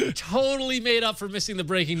 That totally made up for missing the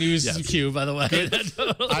breaking news cue, by the way.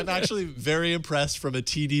 I'm actually very impressed from a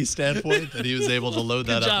TD standpoint that he was able to load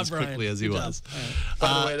that up as quickly as he was.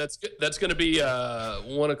 By the way, that's going to be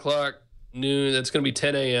 1 o'clock noon. That's going to be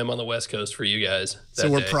 10 a.m. on the West Coast for you guys. So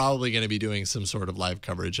we're probably going to be doing some sort of live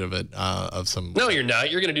coverage of it. No, you're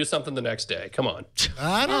not. You're going to do something the next day. Come on.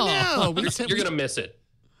 I don't know. You're going to miss it.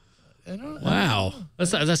 Wow.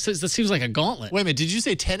 That seems like a gauntlet. Wait a minute. Did you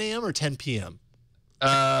say 10 a.m. or 10 p.m.?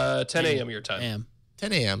 10 a.m. your time.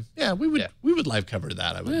 10 a.m. Yeah, we would live cover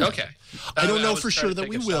that. I would. Okay. I don't know for sure that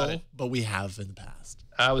we will, but we have in the past.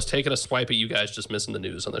 I was taking a swipe at you guys just missing the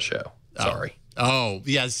news on the show. Sorry. Oh,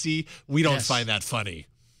 yeah. See, we don't find that funny.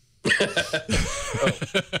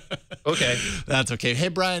 Okay. That's okay. Hey,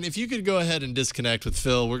 Brian, if you could go ahead and disconnect with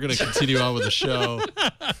Phil, we're going to continue on with the show.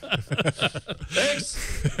 Thanks.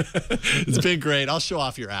 It's been great. I'll show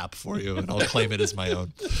off your app for you, and I'll claim it as my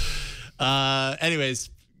own. Anyways,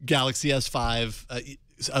 Galaxy S5.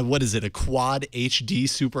 what is it? A quad HD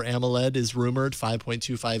Super AMOLED is rumored,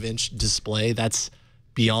 5.25-inch display. That's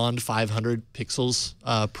beyond 500 pixels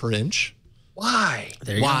per inch. Why?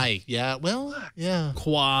 Why? Go. Yeah. Well, yeah.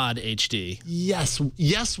 Quad HD. Yes.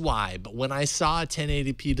 Why? But when I saw a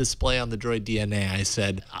 1080p display on the Droid DNA, I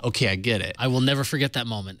said, "Okay, I get it." I will never forget that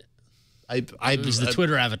moment. It was the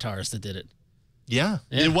Twitter avatars that did it. Yeah,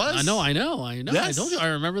 it was. I know. Yes. I told you. I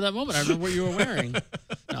remember that moment. I remember what you were wearing.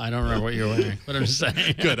 No, I don't remember what you were wearing, but I'm just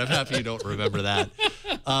saying. Good. I'm happy you don't remember that.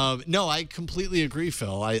 No, I completely agree,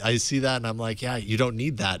 Phil. I see that and I'm like, yeah, you don't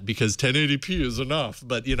need that because 1080p is enough.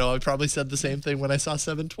 But, I probably said the same thing when I saw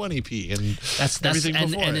 720p and everything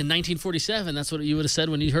before. And in 1947, that's what you would have said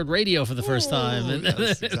when you heard radio for the first time. And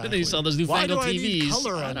yes, exactly. then you saw those newfangled TVs. Why do I need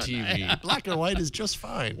color on TV? Black and white is just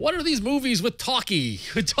fine. What are these movies with talking?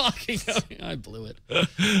 I blew it.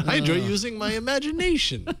 I enjoy using my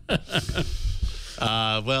imagination.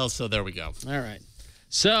 Well, so there we go. All right.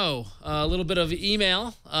 So a little bit of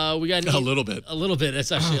email. We got a little bit. A little bit.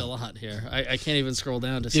 It's actually a lot here. I can't even scroll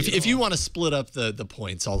down to see. If you want to split up the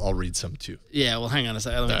points, I'll read some too. Yeah. Well, hang on a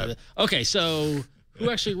second. Okay. So who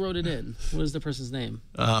actually wrote it in? What is the person's name?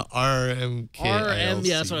 RMKILC.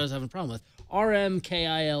 Yeah, that's what I was having a problem with.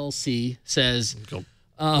 RMKILC says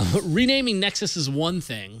renaming Nexus is one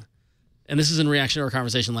thing. And this is in reaction to our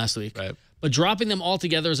conversation last week. Right. But dropping them all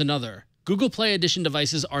together is another. Google Play Edition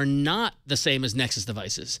devices are not the same as Nexus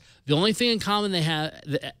devices. The only thing they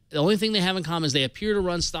have in common is they appear to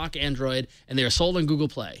run stock Android and they are sold on Google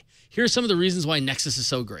Play. Here are some of the reasons why Nexus is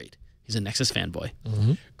so great. He's a Nexus fanboy.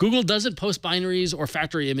 Mm-hmm. Google doesn't post binaries or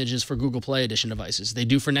factory images for Google Play Edition devices. They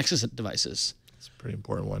do for Nexus devices. That's a pretty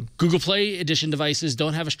important one. Google Play Edition devices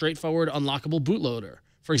don't have a straightforward unlockable bootloader.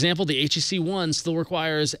 For example, the HTC One still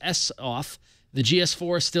requires S-Off, the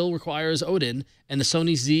GS4 still requires Odin, and the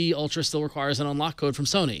Sony Z Ultra still requires an unlock code from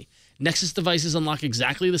Sony. Nexus devices unlock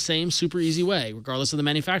exactly the same super easy way, regardless of the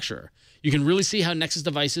manufacturer. You can really see how Nexus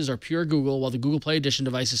devices are pure Google, while the Google Play Edition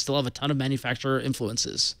devices still have a ton of manufacturer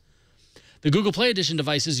influences. The Google Play Edition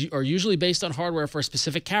devices are usually based on hardware for a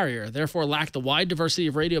specific carrier, therefore lack the wide diversity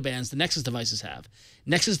of radio bands the Nexus devices have.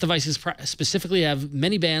 Nexus devices specifically have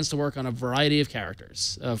many bands to work on a variety of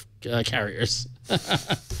carriers.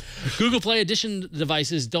 Google Play Edition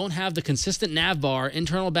devices don't have the consistent nav bar,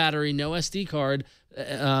 internal battery, no SD card,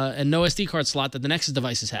 and no SD card slot that the Nexus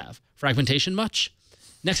devices have. Fragmentation much?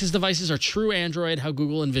 Nexus devices are true Android how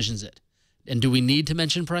Google envisions it. And do we need to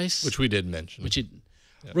mention price? Which we did mention.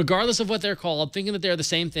 Yep. Regardless of what they're called, thinking that they're the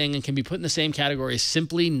same thing and can be put in the same category is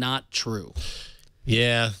simply not true.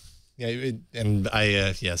 Yeah. And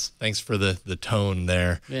yes, thanks for the tone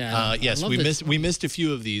there. Yeah. Yes, we missed a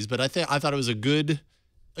few of these, but I thought it was a good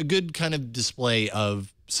kind of display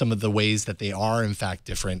of some of the ways that they are in fact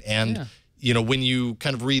different. And when you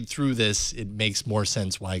kind of read through this, it makes more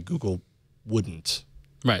sense why Google wouldn't.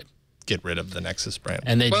 Right. Get rid of the Nexus brand.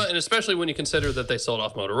 And especially when you consider that they sold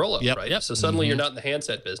off Motorola, right? Yep. So suddenly you're not in the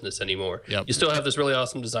handset business anymore. Yep. You still have this really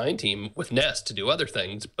awesome design team with Nest to do other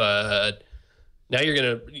things, but now you're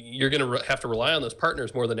gonna have to rely on those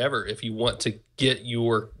partners more than ever if you want to get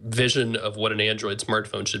your vision of what an Android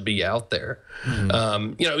smartphone should be out there.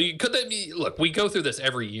 Mm-hmm. Could that be? Look, we go through this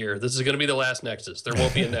every year. This is going to be the last Nexus. There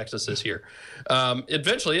won't be a Nexus this year.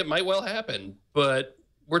 Eventually, it might well happen, but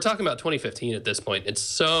we're talking about 2015 at this point. It's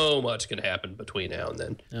so much can happen between now and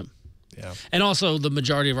then. Yep. Yeah. And also, the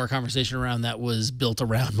majority of our conversation around that was built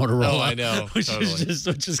around Motorola. Oh, I know. which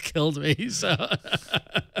just killed me. So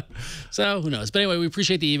who knows? But anyway, we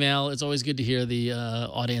appreciate the email. It's always good to hear the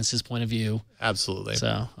audience's point of view. Absolutely.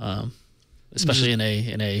 So, especially in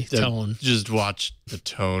a tone. Just watch the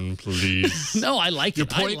tone, please. No, I like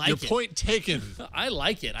it. Your point taken. I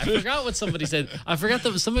like it. I forgot what somebody said. I forgot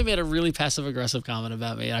that somebody made a really passive-aggressive comment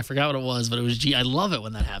about me. I forgot what it was, but it was I love it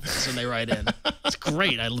when that happens, when they write in. It's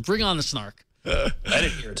great. I bring on the snark. I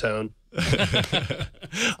didn't hear a tone.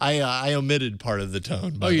 I omitted part of the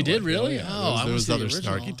tone. Oh, you did? Really? Yeah. There was other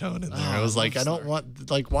snarky tone in there. I was like, I don't want,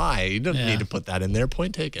 why? You don't need to put that in there.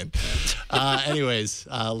 Point taken. Anyways,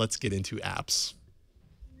 let's get into apps.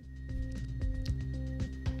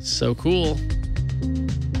 So cool.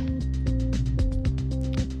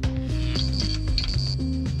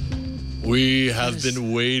 We have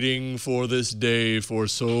been waiting for this day for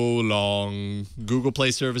so long. Google Play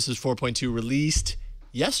Services 4.2 released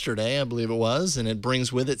yesterday, I believe it was, and it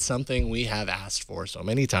brings with it something we have asked for so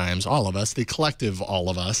many times, all of us, the collective all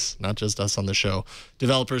of us, not just us on the show.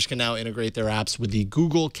 Developers can now integrate their apps with the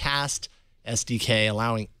Google Cast SDK,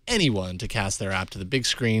 allowing anyone to cast their app to the big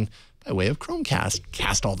screen by way of Chromecast.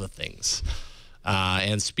 Cast all the things.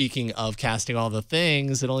 And speaking of casting all the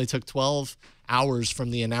things, it only took 12 hours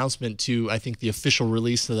from the announcement to, I think, the official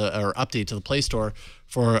release of or update to the Play Store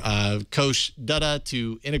for Kosh Dutta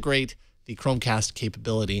to integrate the Chromecast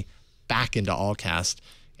capability back into Allcast.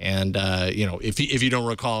 And, if you don't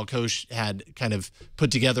recall, Kosh had kind of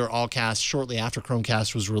put together Allcast shortly after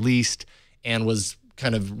Chromecast was released and was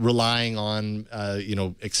kind of relying on,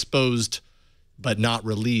 exposed but not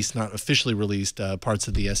released, not officially released parts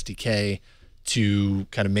of the SDK to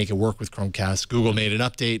kind of make it work with Chromecast. Google made an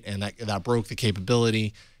update, and that broke the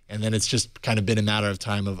capability. And then it's just kind of been a matter of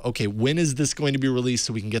time of, okay, when is this going to be released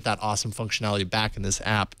so we can get that awesome functionality back in this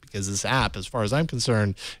app? Because this app, as far as I'm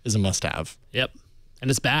concerned, is a must-have. Yep. And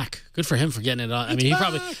it's back. Good for him for getting it on. I mean, he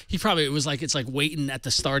probably it was like it's like waiting at the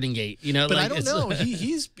starting gate, But I don't know.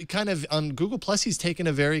 He's kind of on Google Plus. He's taken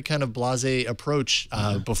a very kind of blasé approach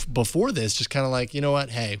before this, just kind of like, you know what?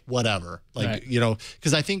 Hey, whatever. Like,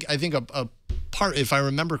 because I think a part, if I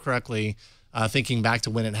remember correctly, thinking back to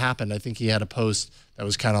when it happened, I think he had a post that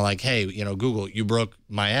was kind of like, hey, Google, you broke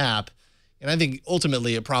my app. And I think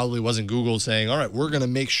ultimately it probably wasn't Google saying, all right, we're going to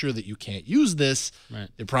make sure that you can't use this. Right.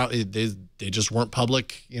 They just weren't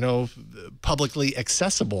publicly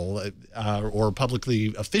accessible or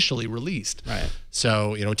publicly officially released. Right.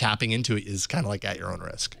 So, tapping into it is kind of like at your own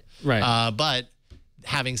risk. Right. But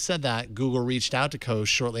having said that, Google reached out to Kosh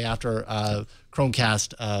shortly after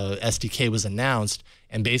Chromecast SDK was announced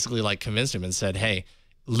and basically like convinced him and said, hey,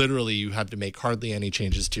 literally, you have to make hardly any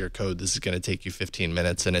changes to your code. This is going to take you 15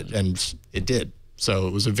 minutes, and it did. So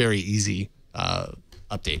it was a very easy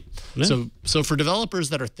update. Yeah. So for developers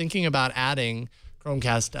that are thinking about adding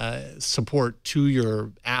Chromecast support to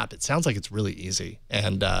your app, it sounds like it's really easy.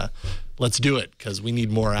 And let's do it, because we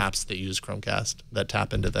need more apps that use Chromecast that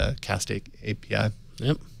tap into the Cast API.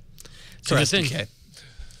 Yep. It's a good thing.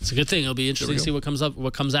 It's a good thing. It'll be interesting to see what comes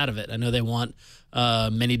out of it. I know they want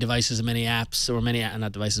many devices and many apps, or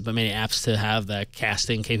not devices, but many apps to have that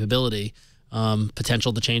casting capability,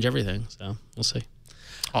 potential to change everything. So we'll see.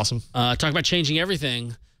 Awesome. Talk about changing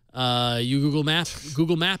everything. You Google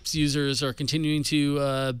Maps users are continuing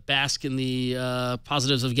to bask in the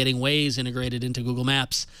positives of getting Waze integrated into Google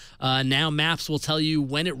Maps. Now Maps will tell you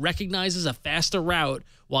when it recognizes a faster route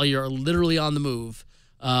while you're literally on the move.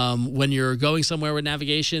 When you're going somewhere with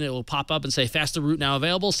navigation, it will pop up and say faster route now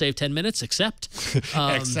available, save 10 minutes, accept.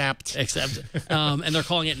 And they're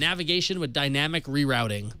calling it navigation with dynamic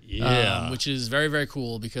rerouting, which is very, very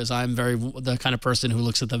cool, because I'm the kind of person who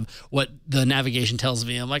looks at what the navigation tells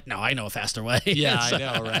me. I'm like, no, I know a faster way. Yeah, I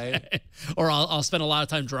know, right? Or I'll spend a lot of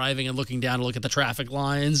time driving and looking down to look at the traffic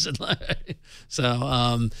lines. So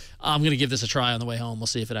I'm going to give this a try on the way home. We'll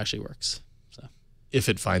see if it actually works. So if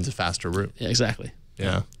it finds a faster route. Yeah, exactly.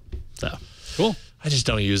 Yeah. So cool. I just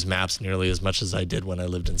don't use Maps nearly as much as I did when I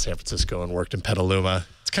lived in San Francisco and worked in Petaluma.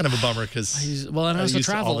 It's kind of a bummer because I also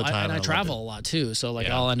travel and I travel a lot too. So like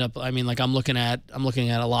I'll end up. I mean, like I'm looking at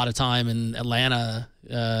a lot of time in Atlanta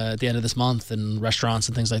at the end of this month, and restaurants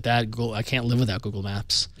and things like that. I can't live without Google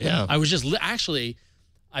Maps. Yeah. I was just actually.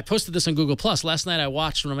 I posted this on Google Plus. Last night I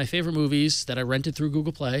watched one of my favorite movies that I rented through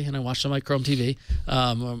Google Play, and I watched on my Chrome TV.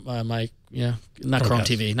 Not Chrome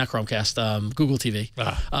TV, not Chromecast, Google TV.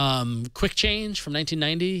 Quick Change from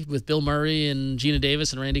 1990 with Bill Murray and Gina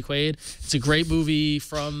Davis and Randy Quaid. It's a great movie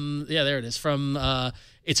from, there it is, from,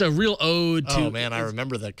 it's a real ode to... Oh, man, I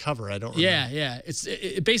remember the cover. I don't remember. Yeah.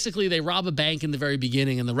 It basically, they rob a bank in the very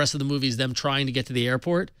beginning, and the rest of the movie is them trying to get to the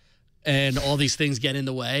airport. And all these things get in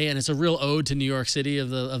the way, and it's a real ode to New York City of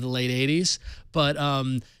the late 80s. But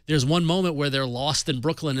there's one moment where they're lost in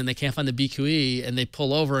Brooklyn and they can't find the BQE, and they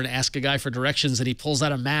pull over and ask a guy for directions, and he pulls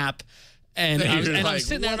out a map. And I'm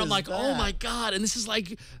sitting there and I'm like, oh my God. And this is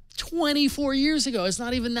like 24 years ago. It's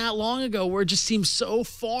not even that long ago, where it just seems so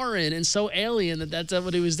foreign and so alien that that's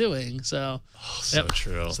what he was doing. So,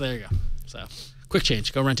 true. So there you go. So. Quick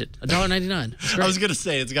Change, go rent it. $1.99. I was gonna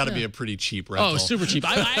say it's got to be a pretty cheap rental. Oh, super cheap.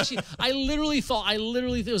 I literally thought it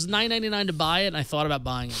was $9.99 to buy it, and I thought about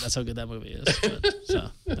buying it. That's how good that movie is.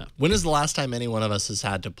 But, When is the last time any one of us has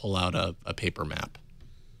had to pull out a paper map?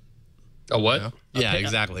 A what? Yeah,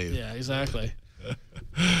 exactly. Yeah, exactly.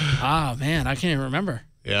 Oh man, I can't even remember.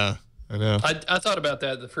 Yeah. I know. I thought about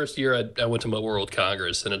that the first year I went to Mobile World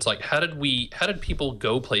Congress, and it's like, how did people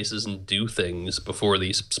go places and do things before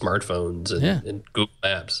these smartphones and Google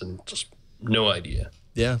Maps, and just no idea.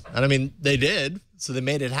 Yeah, and I mean they did, so they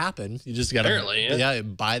made it happen. You just got to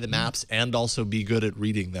buy the maps and also be good at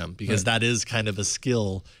reading them, because that is kind of a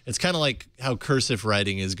skill. It's kind of like how cursive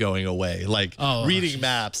writing is going away. Like reading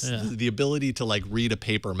maps, the ability to like read a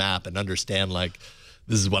paper map and understand like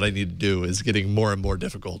this is what I need to do is getting more and more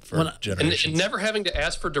difficult for generations. And never having to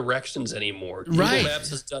ask for directions anymore. Right. Google Maps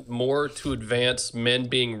has done more to advance men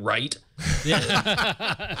being right.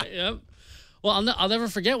 Yeah. Yep. Well, I'll never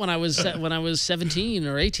forget when I was 17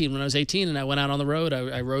 or 18. When I was 18 and I went out on the road,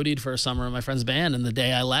 I roadied for a summer in my friend's band. And the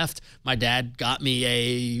day I left, my dad got me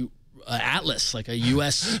a Atlas, like a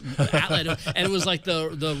U.S. Atlas, and it was like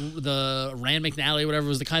the Rand McNally, whatever,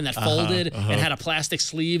 was the kind that folded and had a plastic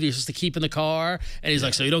sleeve you're supposed to keep in the car. And he's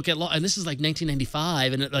like, so you don't get lost. And this is like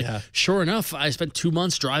 1995, and sure enough, I spent 2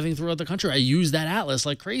 months driving throughout the country. I used that Atlas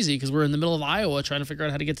like crazy because we're in the middle of Iowa trying to figure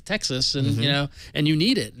out how to get to Texas, and and you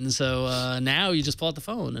need it. And so now you just pull out the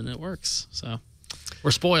phone and it works. So.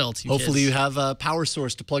 We're spoiled. Hopefully kids. you have a power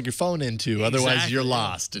source to plug your phone into. Otherwise, you're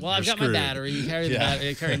lost. Well, I've got my battery. You carry the battery.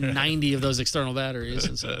 I carry 90 of those external batteries.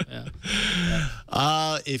 And so,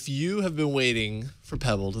 if you have been waiting for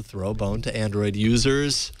Pebble to throw a bone to Android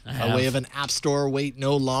users, a way of an app store, wait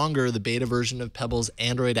no longer. The beta version of Pebble's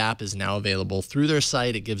Android app is now available through their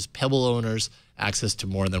site. It gives Pebble owners access to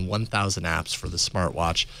more than 1,000 apps for the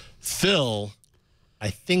smartwatch. Phil, I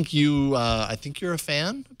think you're a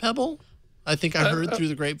fan of Pebble. I think I heard through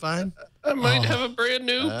the grapevine. I might have a brand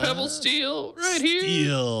new Pebble Steel right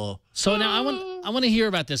here. So now I want to hear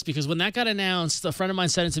about this, because when that got announced, a friend of mine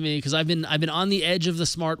sent it to me, because I've been on the edge of the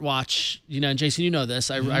smartwatch. And Jason, you know this.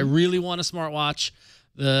 I really want a smartwatch.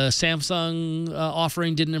 The Samsung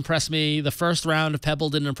offering didn't impress me. The first round of Pebble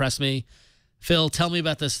didn't impress me. Phil, tell me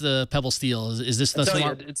about this. The Pebble Steel. Is this the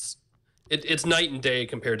smart? It's night and day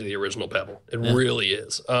compared to the original Pebble. It really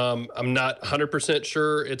is. I'm not 100%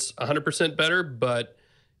 sure it's 100% better, but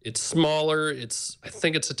it's smaller. I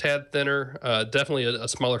think it's a tad thinner. Definitely a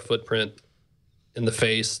smaller footprint in the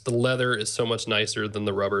face. The leather is so much nicer than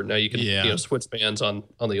the rubber. Now you can switch bands on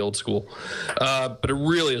the old school, but it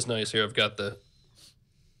really is nice here. I've got the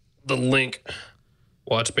Link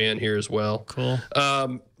watch band here as well. Cool.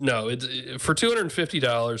 No, it's for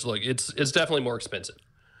 $250. Look, it's definitely more expensive.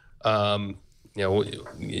 What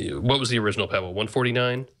was the original Pebble?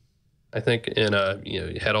 $149, I think, and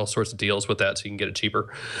you had all sorts of deals with that, so you can get it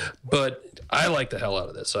cheaper. But I like the hell out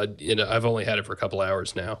of this. I've only had it for a couple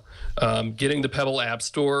hours now. Getting the Pebble App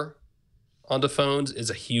Store onto phones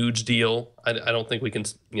is a huge deal. I don't think we can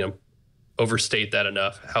overstate that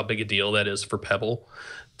enough. How big a deal that is for Pebble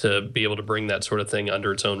to be able to bring that sort of thing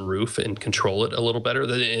under its own roof and control it a little better.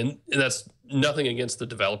 And that's nothing against the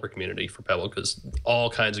developer community for Pebble, because all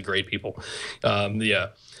kinds of great people. The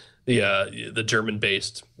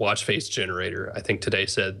German-based watch face generator, I think today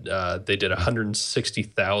said they did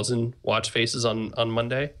 160,000 watch faces on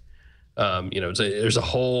Monday. There's a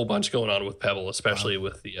whole bunch going on with Pebble, especially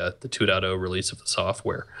with the 2.0 release of the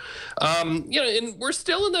software. And we're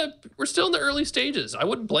still in the early stages. I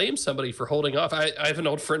wouldn't blame somebody for holding off. I have an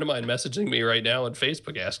old friend of mine messaging me right now on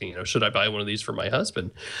Facebook asking, should I buy one of these for my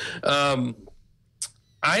husband?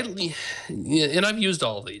 I've used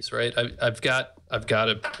all of these, right? I've got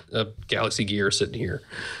a Galaxy Gear sitting here.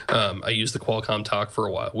 I used the Qualcomm Talk for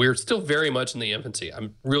a while. We're still very much in the infancy.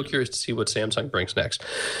 I'm real curious to see what Samsung brings next.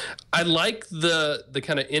 I like the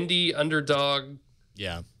kind of indie underdog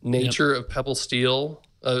nature of Pebble Steel,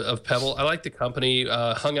 of Pebble. I like the company.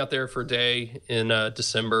 Hung out there for a day in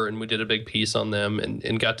December, and we did a big piece on them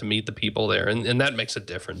and got to meet the people there. And that makes a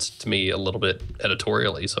difference to me a little bit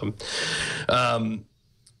editorially. So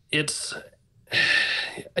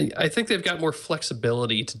I think they've got more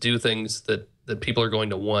flexibility to do things that people are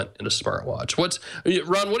going to want in a smartwatch.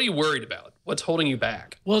 Ron, what are you worried about? What's holding you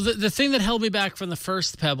back? Well, the thing that held me back from the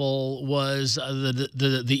first Pebble was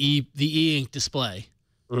the e-ink display.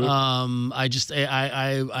 Mm-hmm.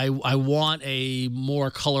 I want a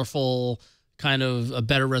more colorful, kind of a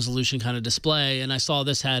better resolution kind of display. And I saw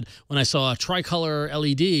when I saw a tricolor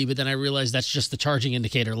LED, but then I realized that's just the charging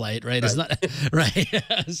indicator light, right? It's not right.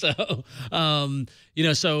 So,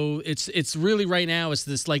 so it's really right now it's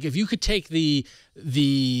this, like, if you could take the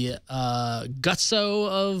gutso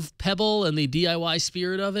of Pebble and the DIY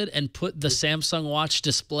spirit of it and put the Samsung Watch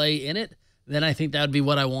display in it, then I think that would be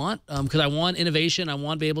what I want, because I want innovation. I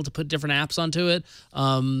want to be able to put different apps onto it.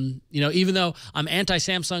 Even though I'm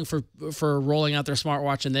anti-Samsung for rolling out their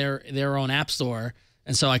smartwatch in their own app store,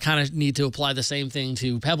 and so I kind of need to apply the same thing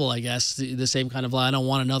to Pebble, I guess, the same kind of, I don't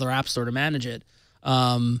want another app store to manage it.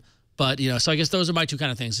 So I guess those are my two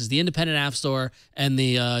kind of things: is the independent app store and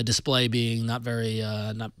the display being not very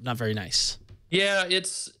nice. Yeah,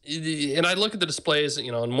 and I look at the displays,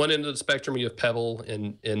 on one end of the spectrum you have Pebble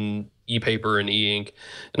and e-paper and e-ink,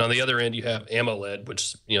 and on the other end you have AMOLED,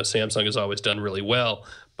 which Samsung has always done really well,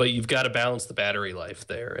 but you've got to balance the battery life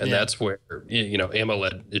there, and that's where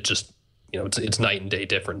AMOLED, it just it's night and day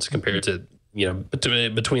difference compared to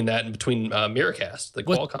between that and between Miracast that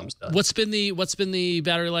Qualcomm's done. What's been the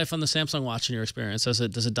battery life on the Samsung Watch in your experience? Does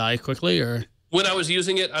it die quickly or? When I was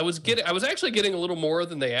using it, I was actually getting a little more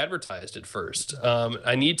than they advertised at first.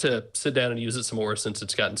 I need to sit down and use it some more since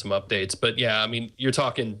it's gotten some updates. But yeah, I mean, you're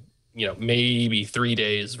talking, maybe 3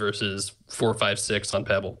 days versus 4, 5, 6 on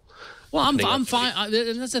Pebble. Well, I'm fine.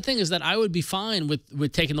 And that's the thing is that I would be fine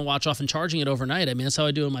with taking the watch off and charging it overnight. I mean, that's how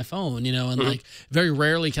I do it on my phone, and like very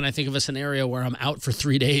rarely can I think of a scenario where I'm out for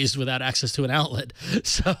 3 days without access to an outlet.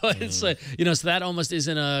 So it's like, so that almost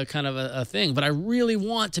isn't a kind of a thing. But I really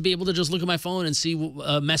want to be able to just look at my phone and see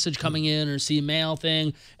a message coming in or see a mail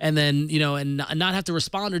thing, and then, and not have to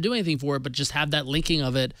respond or do anything for it, but just have that linking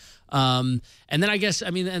of it. And then I guess,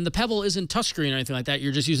 and the Pebble isn't touchscreen or anything like that.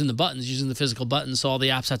 You're just using the buttons, using the physical buttons. So all the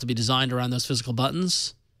apps have to be designed around those physical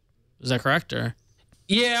buttons. Is that correct? Or?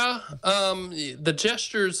 Yeah. The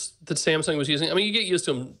gestures that Samsung was using, you get used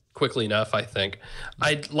to them quickly enough, I think.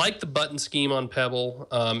 I like the button scheme on Pebble,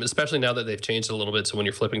 especially now that they've changed it a little bit. So when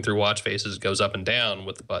you're flipping through watch faces, it goes up and down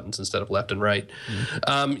with the buttons instead of left and right.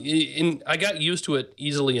 And I got used to it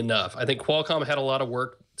easily enough. I think Qualcomm had a lot of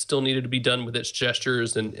work still needed to be done with its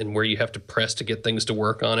gestures and where you have to press to get things to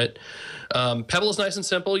work on it. Pebble is nice and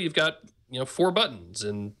simple. You've got 4 buttons,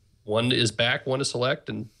 and 1 is back, 1 is select,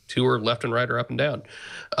 and 2 are left and right or up and down.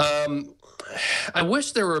 I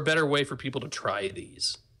wish there were a better way for people to try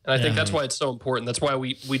these. And I think that's why it's so important. That's why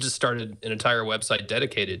we just started an entire website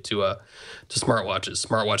dedicated to smartwatches,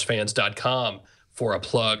 smartwatchfans.com for a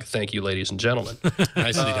plug. Thank you, ladies and gentlemen.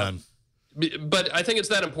 Nicely done. But I think it's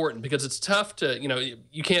that important because it's tough to,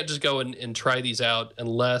 you can't just go and try these out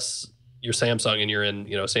unless you're Samsung and you're in,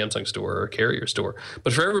 a Samsung store or a carrier store.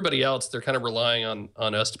 But for everybody else, they're kind of relying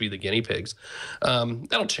on us to be the guinea pigs.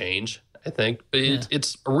 That'll change, I think. But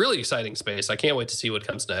it's a really exciting space. I can't wait to see what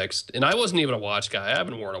comes next. And I wasn't even a watch guy. I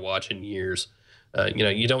haven't worn a watch in years.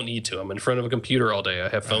 You don't need to. I'm in front of a computer all day. I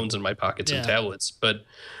have phones in my pockets and tablets. But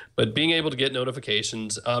being able to get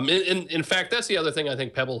notifications, in fact, that's the other thing I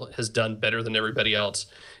think Pebble has done better than everybody else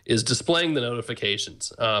is displaying the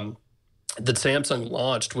notifications that Samsung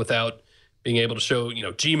launched without being able to show,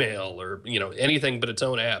 Gmail or, anything but its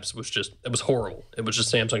own apps it was horrible. It was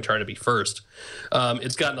just Samsung trying to be first.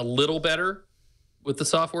 It's gotten a little better with the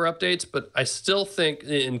software updates, but I still think,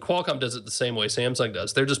 and Qualcomm does it the same way Samsung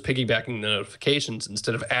does, they're just piggybacking the notifications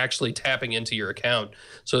instead of actually tapping into your account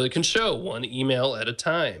so it can show 1 email at a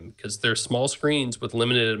time because they're small screens with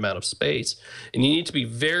limited amount of space. And you need to be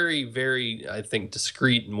very, very, I think,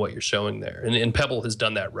 discreet in what you're showing there. And Pebble has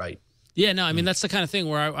done that right. Yeah, no, that's the kind of thing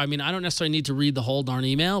where I don't necessarily need to read the whole darn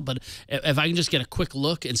email, but if I can just get a quick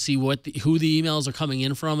look and see who the emails are coming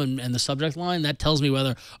in from and the subject line, that tells me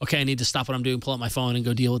whether, okay, I need to stop what I'm doing, pull out my phone and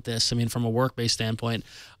go deal with this. From a work-based standpoint.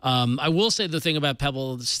 I will say the thing about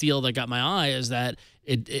Pebble Steel that got my eye is that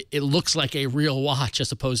it looks like a real watch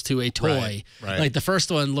as opposed to a toy. Right. Like the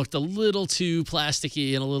first one looked a little too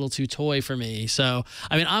plasticky and a little too toy for me. So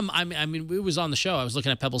it was on the show. I was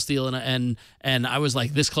looking at Pebble Steel and I was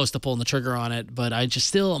like this close to pulling the trigger on it, but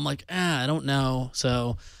I'm like, I don't know.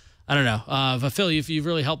 So I don't know. But Phil, you've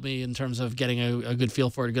really helped me in terms of getting a good feel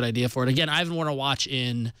for it, a good idea for it. Again, I haven't worn a watch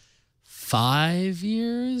in 5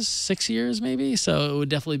 years, 6 years, maybe. So it would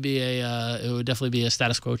definitely be a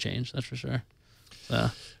status quo change. That's for sure.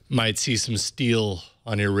 Might see some steel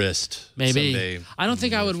on your wrist. Maybe. Someday I don't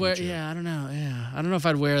think I would wear. Yeah, I don't know. Yeah, I don't know if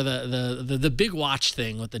I'd wear the big watch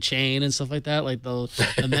thing with the chain and stuff like that, like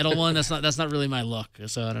the metal one. That's not really my look.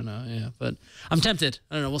 So I don't know. Yeah, but I'm tempted.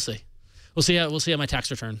 I don't know. We'll see. We'll see how my tax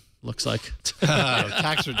return looks like.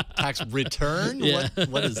 Tax return? Yeah.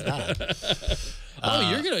 What is that?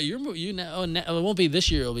 It won't be this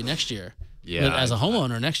year. It'll be next year. Yeah, but as a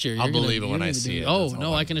homeowner next year, I'll believe it when I see it. Oh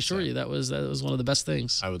no, I can assure you that was one of the best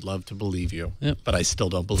things. I would love to believe you, yep. But I still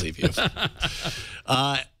don't believe you.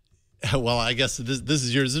 Well, I guess this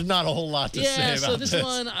is yours. There's not a whole lot to say about this. Yeah, so this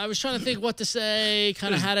one, I was trying to think what to say,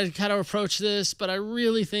 kind of how to approach this, but I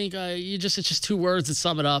really think it's just 2 words that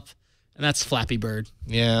sum it up, and that's Flappy Bird.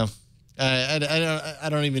 Yeah. I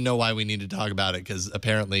don't even know why we need to talk about it because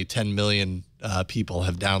apparently 10 million people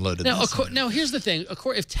have downloaded this. Now, here's the thing.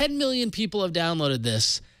 If 10 million people have downloaded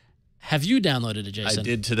this, have you downloaded it, Jason? I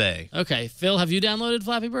did today. Okay. Phil, have you downloaded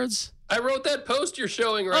Flappy Birds? I wrote that post you're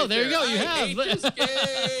showing right there. Oh, there you go. You have. Hate this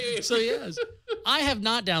game. So, yes. I have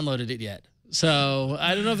not downloaded it yet. So,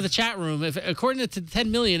 I don't know if the chat room, according to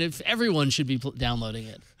 10 million, if everyone should be downloading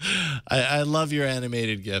it. I love your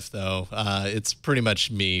animated GIF, though. It's pretty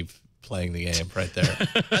much me playing the game right there.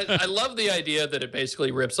 I love the idea that it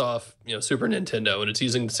basically rips off, Super Nintendo, and it's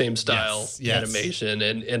using the same style animation.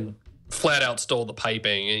 And flat out stole the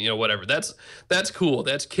piping and, you know, whatever. That's cool.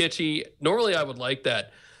 That's kitschy. Normally I would like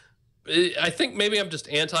that. I think maybe I'm just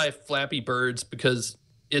anti Flappy Birds because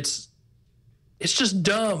it's just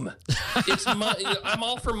dumb. I'm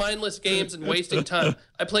all for mindless games and wasting time.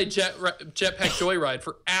 I played Jetpack Joyride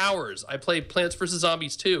for hours. I played Plants vs.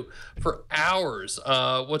 Zombies 2 for hours.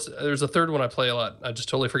 There's a third one I play a lot. I just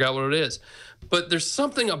totally forgot what it is. But there's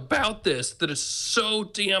something about this that is so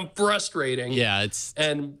damn frustrating. Yeah,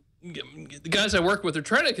 and the guys I work with are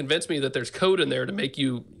trying to convince me that there's code in there to make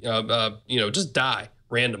you, just die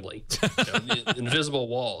randomly, invisible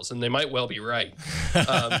walls, and they might well be right.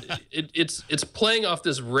 It's playing off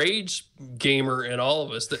this rage gamer in all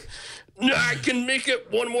of us that I can make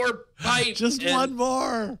it one more pipe, one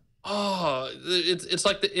more. Oh, it's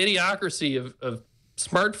like the idiocracy of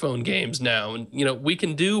smartphone games now, and we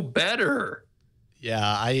can do better. Yeah,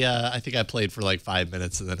 I think I played for like 5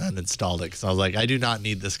 minutes and then uninstalled it because I was like, I do not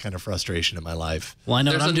need this kind of frustration in my life. Well, I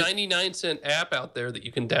know there's a 99-cent app out there that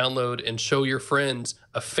you can download and show your friends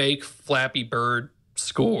a fake Flappy Bird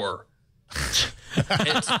score.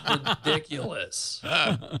 It's ridiculous.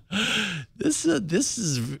 This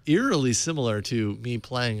is eerily similar to me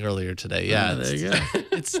playing earlier today. Yeah, there you go.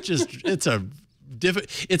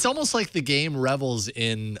 It's almost like the game revels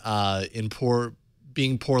in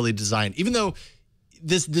being poorly designed, even though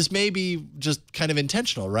this may be just kind of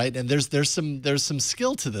intentional, right? And there's some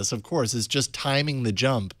skill to this, of course. It's just timing the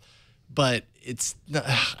jump, but it's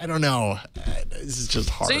I don't know. This is just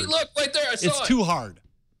hard. See, look right there. I saw it. It's too hard.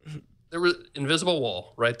 There was invisible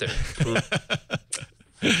wall right there.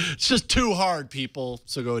 It's just too hard, people.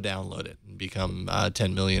 So go download it and become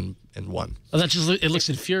 10,000,001. Oh, it looks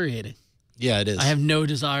infuriating. Yeah, it is. I have no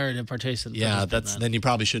desire to partake in. Yeah, then you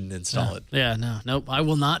probably shouldn't install it. Yeah, nope. I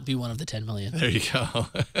will not be one of the 10 million. There you go.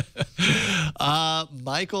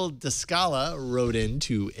 Michael Descala wrote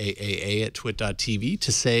into aaa@twit.tv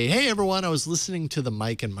to say, hey, everyone, I was listening to the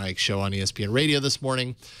Mike and Mike show on ESPN Radio this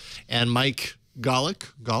morning, and Mike Golick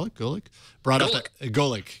brought up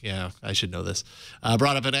Golick. Yeah, I should know this.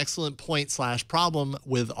 Brought up an excellent point/problem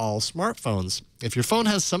with all smartphones. If your phone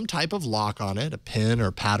has some type of lock on it, a pin or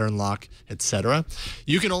pattern lock, etc.,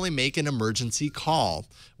 you can only make an emergency call.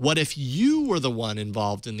 What if you were the one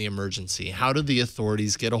involved in the emergency? How do the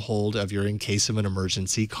authorities get a hold of your in case of an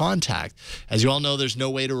emergency contact? As you all know, there's no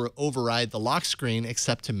way to override the lock screen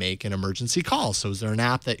except to make an emergency call. So is there an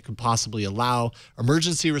app that could possibly allow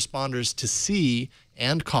emergency responders to see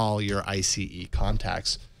and call your ICE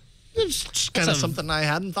contacts? It's just kind of something I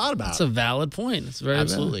hadn't thought about. That's a valid point. It's very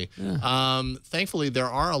absolutely. Yeah. Thankfully, there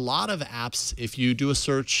are a lot of apps. If you do a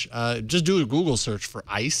search, just do a Google search for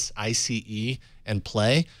ICE, ICE, and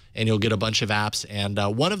play, and you'll get a bunch of apps. And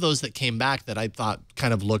one of those that came back that I thought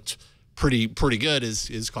kind of looked pretty good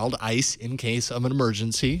is called ICE in case of an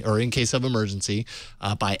emergency, or in case of emergency,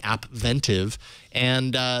 by AppVentive.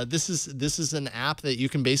 And this is an app that you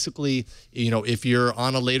can basically, if you're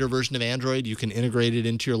on a later version of Android, you can integrate it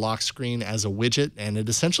into your lock screen as a widget, and it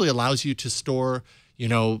essentially allows you to store,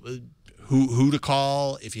 who to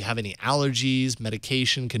call, if you have any allergies,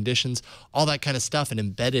 medication, conditions, all that kind of stuff, and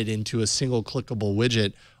embed it into a single clickable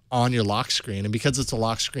widget on your lock screen. And because it's a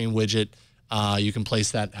lock screen widget, you can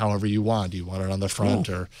place that however you want. Do you want it on the front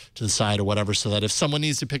or to the side or whatever, so that if someone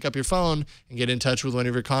needs to pick up your phone and get in touch with one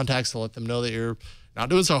of your contacts to let them know that you're not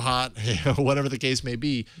doing so hot, whatever the case may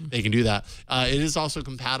be, they can do that. It is also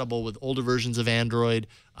compatible with older versions of Android,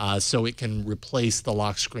 so it can replace the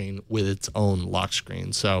lock screen with its own lock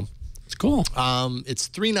screen. So it's cool. It's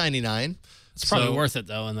 $3.99. It's probably worth it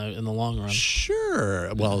though in the long run.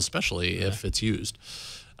 Sure. Well, especially if it's used.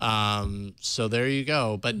 So there you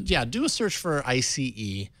go. But yeah, do a search for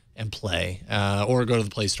ICE and play, or go to the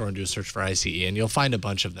Play Store and do a search for ICE, and you'll find a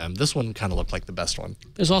bunch of them. This one kind of looked like the best one.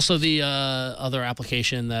 There's also the other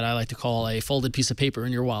application that I like to call a folded piece of paper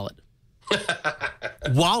in your wallet.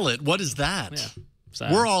 Wallet? What is that? Yeah. So,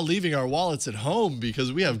 we're all leaving our wallets at home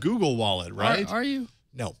because we have Google Wallet, right? Are you?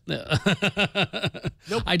 No. Nope.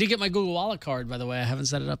 I did get my Google Wallet card, by the way. I haven't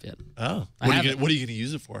set it up yet. Oh. What are you going to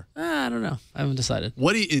use it for? I don't know. I haven't decided.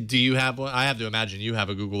 What do you have one? I have to imagine you have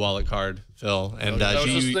a Google Wallet card, Phil. And I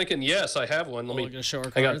was just thinking, yes, I have one. Let me get show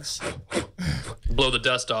our cards. Blow the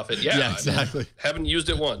dust off it. Yeah, exactly. Haven't used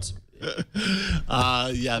it once.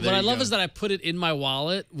 Yeah. What I love is that I put it in my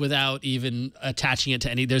wallet without even attaching it to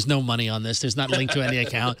any. There's no money on this. There's not linked to any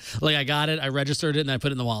account. Like I got it, I registered it, and I put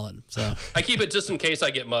it in the wallet. So I keep it just in case I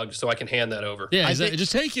get mugged, so I can hand that over. Yeah,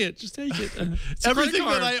 just take it. Just take it. Everything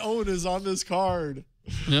that I own is on this card.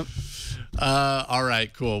 Yep. All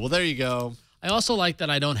right. Cool. Well, there you go. I also like that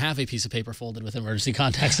I don't have a piece of paper folded with emergency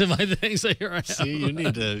contacts in my thing. So here I am. See, you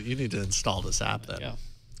need to install this app then. Yeah.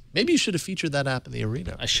 Maybe you should have featured that app in the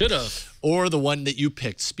arena. I should have. Or the one that you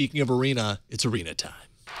picked. Speaking of arena, it's arena time.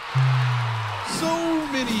 So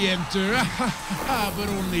many enter, but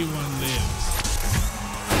only one lives.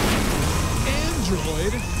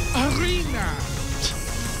 Android Arena.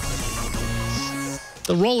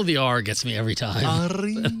 The roll of the R gets me every time.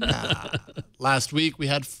 Arena. Last week we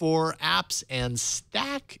had 4 apps, and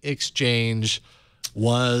Stack Exchange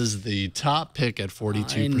was the top pick at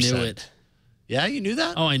 42%. I knew it. Yeah, you knew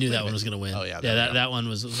that? Oh, I knew that one was going to win. Oh, yeah. That one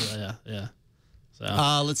was, yeah.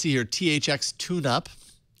 So. Let's see here. THX Tune-Up,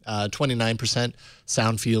 29%.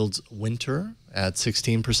 Soundfield's Winter at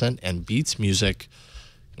 16%. And Beats Music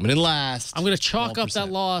coming in last. I'm going to chalk 12%. up that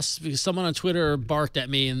loss because someone on Twitter barked at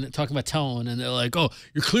me and talking about tone. And they're like, oh,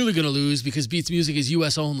 you're clearly going to lose because Beats Music is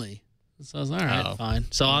U.S. only. So I was like, all right, fine.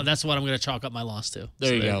 So that's what I'm going to chalk up my loss to.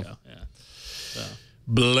 There you go. Yeah. So.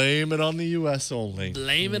 Blame it on the U.S. only.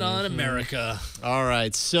 Blame it on America. All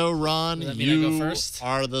right. So, Ron, Does that mean I go you first?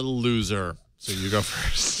 are the loser. So you go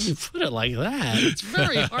first. You put it like that. It's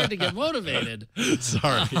very hard to get motivated.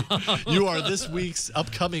 Sorry. You are this week's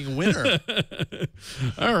upcoming winner.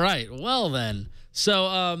 All right. Well, then. So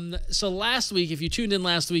last week, if you tuned in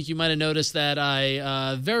last week, you might have noticed that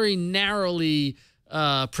I very narrowly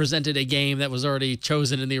presented a game that was already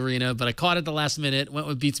chosen in the arena, but I caught it the last minute, went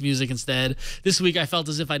with Beats Music instead. This week, I felt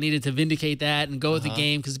as if I needed to vindicate that and go with the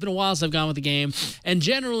game because it's been a while since I've gone with the game. And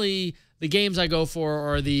generally, the games I go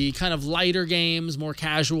for are the kind of lighter games, more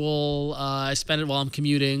casual. I spend it while I'm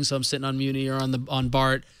commuting, so I'm sitting on Muni or on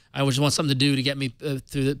BART. I just want something to do to get me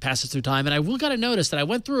pass it through time. And I will got to notice that I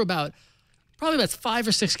went through probably about 5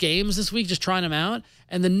 or 6 games this week, just trying them out.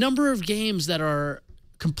 And the number of games that are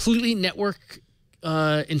completely network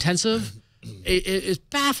intensive is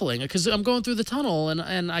baffling because I'm going through the tunnel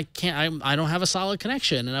and I don't have a solid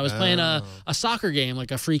connection. And I was playing a soccer game,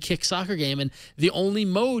 like a free kick soccer game, and the only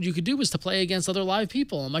mode you could do was to play against other live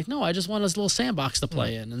people. I'm like, no, I just want this little sandbox to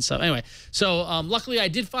play in. And so anyway, luckily I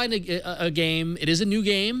did find a game. It is a new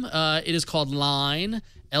game. It is called Line,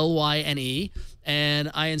 L-Y-N-E.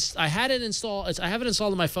 And I had it installed. I have it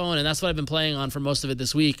installed on my phone, and that's what I've been playing on for most of it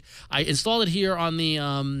this week. I installed it here on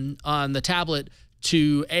the tablet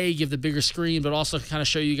to give the bigger screen, but also kind of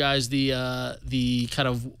show you guys the kind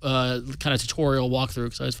of tutorial walkthrough,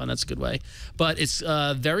 because I always find that's a good way. But it's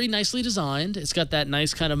very nicely designed. It's got that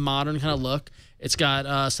nice kind of modern kind of look. It's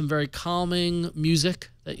got some very calming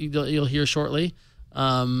music that you'll hear shortly.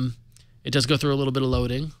 It does go through a little bit of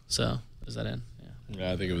loading. So is that in?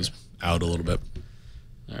 Yeah, I think it was out a little bit.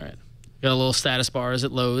 All right. Got a little status bar as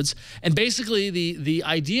it loads. And basically the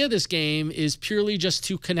idea of this game is purely just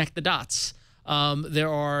to connect the dots. There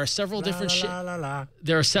are several different shape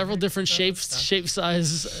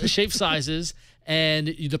sizes, and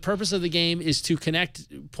the purpose of the game is to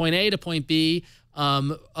connect point A to point B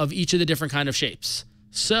of each of the different kind of shapes.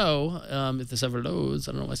 So if this ever loads,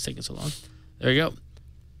 I don't know why it's taking so long. There you go.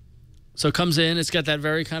 So it comes in. It's got that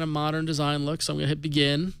very kind of modern design look. So I'm gonna hit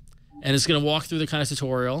begin, and it's gonna walk through the kind of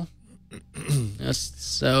tutorial.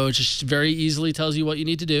 So it just very easily tells you what you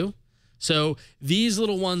need to do. So these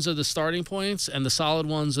little ones are the starting points, and the solid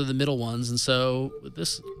ones are the middle ones. And so with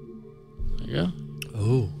this, there you go.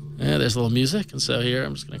 Oh. Yeah, there's a little music. And so here,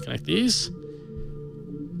 I'm just going to connect these.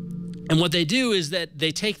 And what they do is that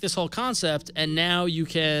they take this whole concept, and now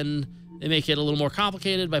they make it a little more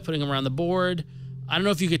complicated by putting them around the board. I don't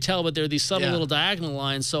know if you could tell, but there are these subtle little diagonal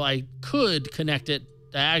lines, so I could connect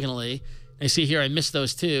it diagonally. And you see here, I missed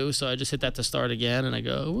those two, so I just hit that to start again, and I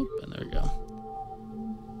go, whoop, and there we go.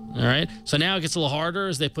 All right, so now it gets a little harder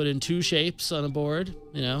as they put in 2 shapes on a board,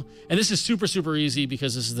 and this is super, super easy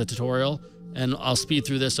because this is the tutorial, and I'll speed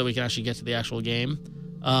through this so we can actually get to the actual game.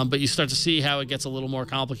 But you start to see how it gets a little more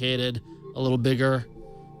complicated, a little bigger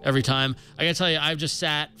every time. I gotta tell you, I've just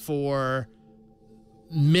sat for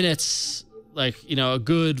minutes, like, a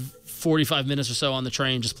good 45 minutes or so on the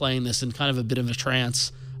train just playing this in kind of a bit of a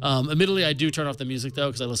trance. Admittedly, I do turn off the music, though,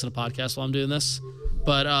 because I listen to podcasts while I'm doing this.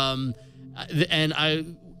 But,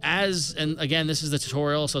 and again, this is the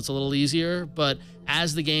tutorial, so it's a little easier, but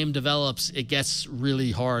as the game develops, it gets really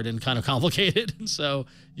hard and kind of complicated. And so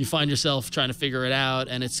you find yourself trying to figure it out,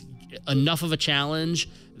 and it's enough of a challenge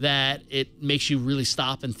that it makes you really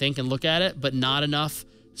stop and think and look at it, but not enough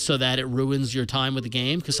so that it ruins your time with the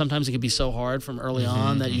game, because sometimes it can be so hard from early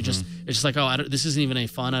on that it's just like, this isn't even any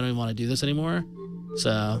fun. I don't even want to do this anymore.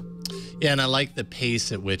 So... Yeah, and I like the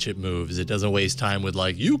pace at which it moves. It doesn't waste time with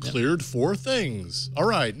like, you cleared 4 things. All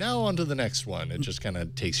right, now on to the next one. It just kind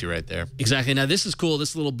of takes you right there. Exactly. Now, this is cool.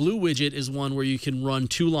 This little blue widget is one where you can run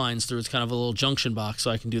 2 lines through. It's kind of a little junction box.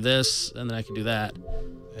 So I can do this, and then I can do that.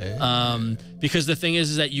 Because the thing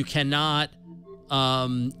is that you cannot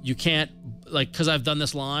you can't, like, because I've done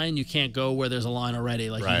this line, you can't go where there's a line already.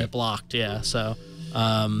 Like, you get blocked. Yeah. So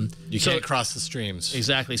you can't cross the streams.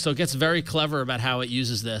 Exactly. So it gets very clever about how it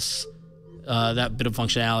uses this, that bit of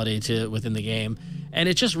functionality within the game. And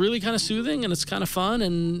it's just really kind of soothing, and it's kind of fun,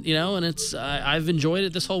 and and it's I've enjoyed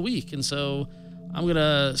it this whole week. And so I'm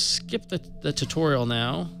gonna skip the tutorial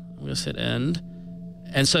now. I'm gonna hit end.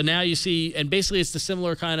 And so now you see, and basically it's the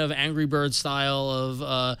similar kind of Angry Bird style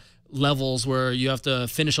of levels where you have to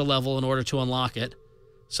finish a level in order to unlock it.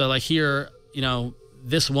 So like here,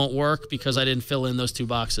 this won't work because I didn't fill in those 2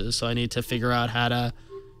 boxes. So I need to figure out how to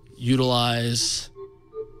utilize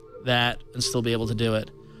that and still be able to do it.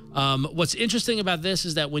 What's interesting about this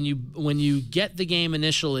is that when you get the game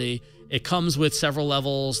initially, it comes with several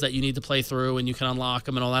levels that you need to play through, and you can unlock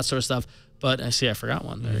them and all that sort of stuff. But I see I forgot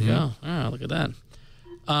one. There you go. Oh, look at that.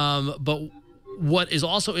 But what is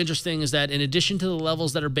also interesting is that in addition to the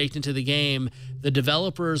levels that are baked into the game, the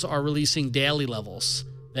developers are releasing daily levels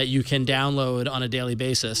that you can download on a daily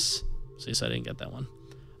basis. See, so I didn't get that one.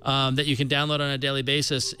 That you can download on a daily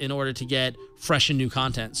basis in order to get fresh and new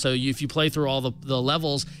content. So if you play through all the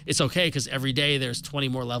levels, it's okay because every day there's 20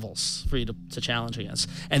 more levels for you to challenge against.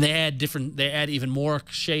 And they add even more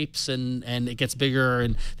shapes, and it gets bigger,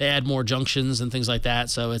 and they add more junctions and things like that.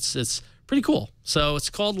 So it's pretty cool. So it's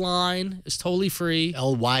called Line. It's totally free.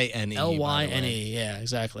 Lyne. Lyne. Yeah,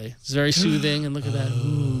 exactly. It's very soothing, and look at that.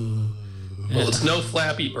 Ooh. Well, it's no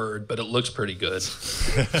Flappy Bird, but it looks pretty good.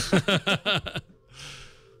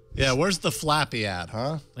 Yeah, where's the Flappy at,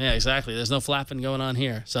 huh? Yeah, exactly. There's no flapping going on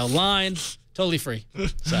here. So Line, totally free.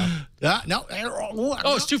 So no.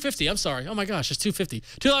 Oh, it's $2.50. I'm sorry. Oh my gosh, it's $2.50.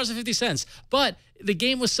 $2.50. But the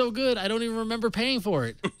game was so good, I don't even remember paying for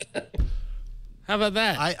it. How about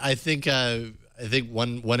that? I think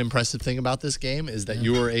one impressive thing about this game is that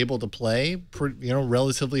you were able to play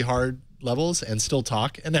relatively hard levels and still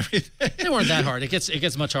talk and everything. They weren't that hard. It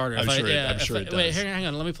gets much harder. I'm sure it does. Wait, hang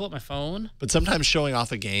on. Let me pull up my phone. But sometimes showing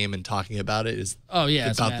off a game and talking about it is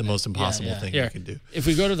about the most impossible thing you can do. If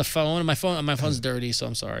we go to the phone, my phone's dirty, so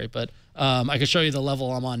I'm sorry, but I can show you the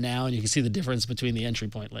level I'm on now, and you can see the difference between the entry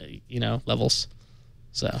point, levels.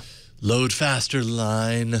 So load faster,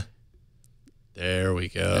 Line. There we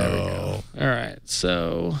go. All right,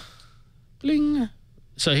 so bling.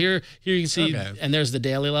 So here you can see, and there's the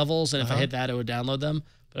daily levels, and if I hit that, it would download them.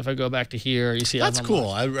 But if I go back to here, you see that's cool.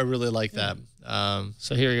 I really like that.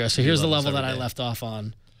 So here you go. So here's the level that I left off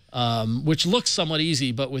on, which looks somewhat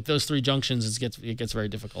easy, but with those 3 junctions, it gets very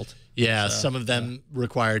difficult. Yeah, so, some of them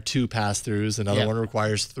require 2 pass-throughs. Another one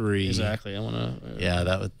requires 3. Exactly. I want to.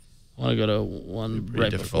 That would. I want to go to one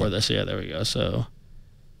right before this. Yeah, there we go. So.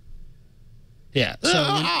 Yeah.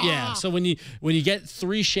 So when you get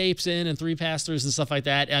 3 shapes in and 3 pass-throughs and stuff like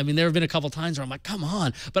that, I mean, there have been a couple times where I'm like, come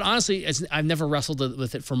on. But honestly, I've never wrestled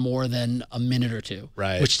with it for more than a minute or 2.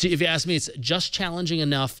 Right. Which, if you ask me, it's just challenging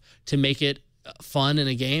enough to make it fun in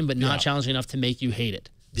a game, but not challenging enough to make you hate it.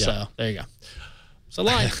 Yeah. So there you go. So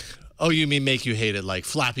Line. Oh, you mean make you hate it like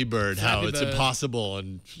Flappy Bird? How it's impossible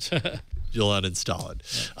and you'll uninstall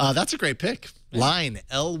it. Yeah. That's a great pick. Line,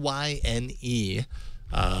 Lyne.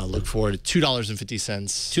 Look forward to $2.50.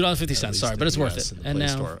 $2.50. Sorry, but it's worth it. And now,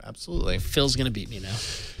 store. Absolutely. Phil's gonna beat me now.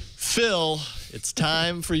 Phil, it's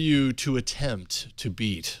time for you to attempt to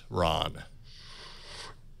beat Ron.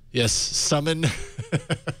 Yes, summon,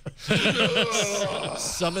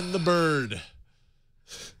 summon the bird.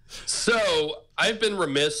 So I've been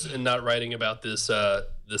remiss in not writing about this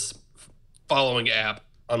this following app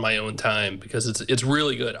on my own time because it's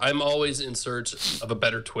really good. I'm always in search of a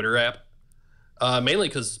better Twitter app. Mainly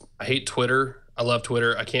because I hate Twitter. I love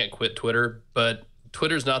Twitter. I can't quit Twitter, but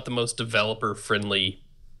Twitter's not the most developer-friendly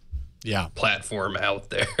platform out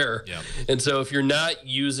there. Yeah. And so if you're not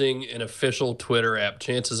using an official Twitter app,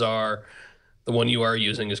 chances are the one you are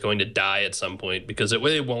using is going to die at some point because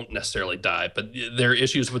it won't necessarily die, but there are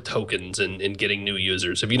issues with tokens and getting new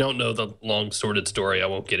users. If you don't know the long sordid story, I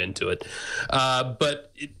won't get into it.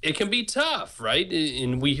 But it can be tough, right?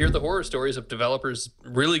 And we hear the horror stories of developers,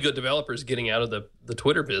 really good developers, getting out of the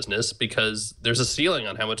Twitter business because there's a ceiling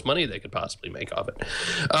on how much money they could possibly make off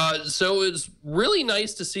it. So it's really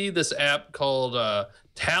nice to see this app called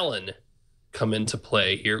Talon come into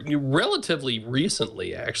play here relatively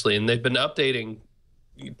recently, actually, and they've been updating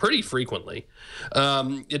pretty frequently.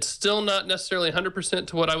 It's still not necessarily 100%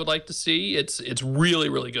 to what I would like to see. It's really,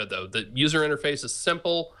 really good, though. The user interface is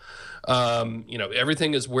simple.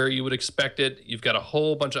 Everything is where you would expect it. You've got a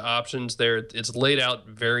whole bunch of options there. It's laid out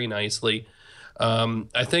very nicely.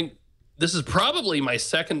 I think this is probably my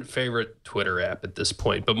second favorite Twitter app at this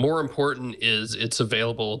point, but more important is it's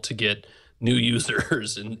available to get new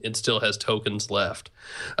users and still has tokens left.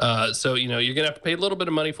 So, you know, you're going to have to pay a little bit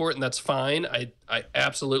of money for it, and that's fine. I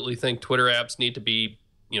absolutely think Twitter apps need to be,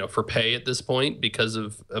 you know, for pay at this point because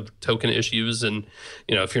of token issues. And,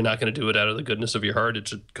 you know, if you're not going to do it out of the goodness of your heart, it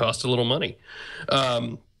should cost a little money.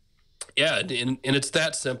 Yeah, and it's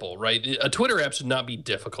that simple, right? A Twitter app should not be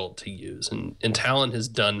difficult to use. And Talon has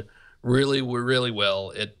done really, really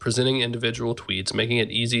well at presenting individual tweets, making it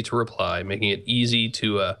easy to reply, making it easy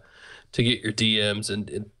to get your DMs.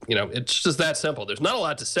 And you know, it's just that simple. There's not a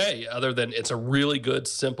lot to say other than it's a really good,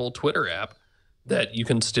 simple Twitter app that you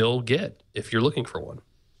can still get if you're looking for one.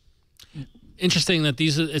 Interesting that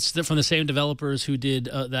it's from the same developers who did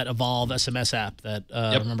that Evolve SMS app that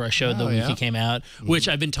remember I showed the week it came out, which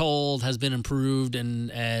I've been told has been improved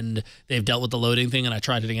and they've dealt with the loading thing, and I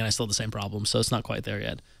tried it again, I still have the same problem, so it's not quite there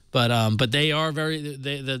yet. But they are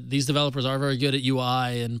these developers are very good at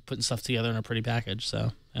UI and putting stuff together in a pretty package.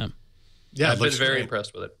 So I've been very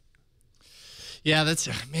impressed with it. Yeah, that's,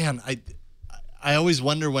 man, I always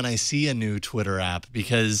wonder when I see a new Twitter app,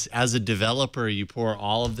 because as a developer, you pour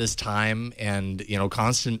all of this time and, you know,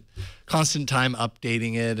 constant time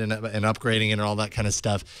updating it and upgrading it and all that kind of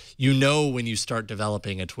stuff. You know, when you start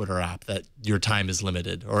developing a Twitter app that your time is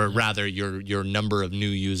limited, or rather your number of new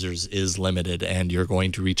users is limited, and you're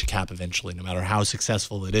going to reach a cap eventually, no matter how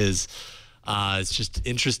successful it is. It's just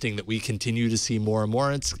interesting that we continue to see more and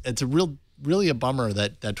more. It's really a bummer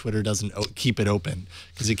that Twitter doesn't keep it open,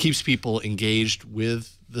 because it keeps people engaged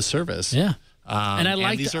with the service. Yeah. And I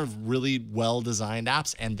like these are really well-designed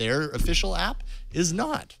apps, and their official app is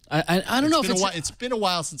not. I don't know if it's been a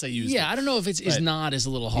while since I used it. Yeah, I don't know if is not is a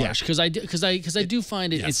little harsh, because I do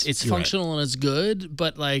find it it's functional and it's good,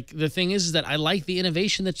 but like the thing is that I like the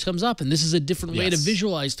innovation that comes up, and this is a different way to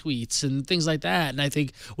visualize tweets and things like that. And I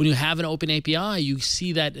think when you have an open API, you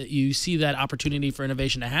see that opportunity for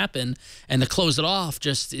innovation to happen, and to close it off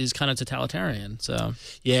just is kind of totalitarian. So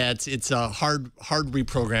yeah, it's a hard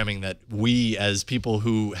reprogramming that we as people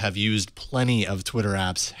who have used plenty of Twitter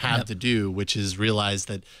apps have to do, which is realize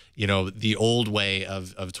that, you know, the old way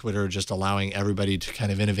of Twitter just allowing everybody to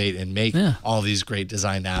kind of innovate and make all these great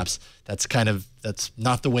designed apps, that's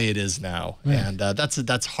not the way it is now. And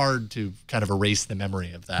that's hard to kind of erase the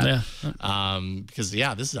memory of that. Because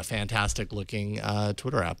this is a fantastic looking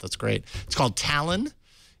Twitter app. That's great. It's called Talon,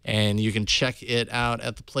 and you can check it out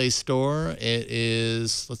at the Play Store. It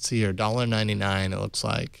is, let's see here, $1.99 it looks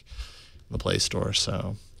like in the Play Store.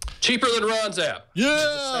 So cheaper than Ron's app.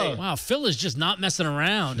 Yeah. Wow, Phil is just not messing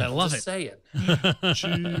around. I love it. Say it.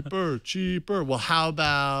 cheaper. Well, how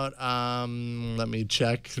about let me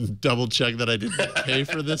double check that I didn't pay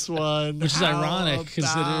for this one. Which is ironic,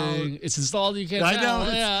 considering it's installed. You can't. I know.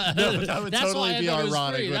 That would totally be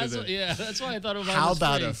ironic. That's why I thought about it. How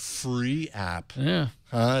about a free app? Yeah.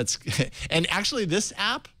 And actually, this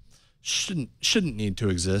app shouldn't need to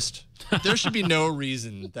exist. There should be no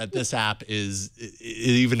reason that this app it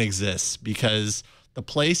even exists, because the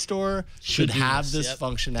Play Store should have this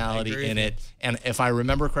functionality in it. And if I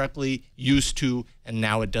remember correctly, used to, and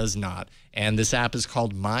now it does not. And this app is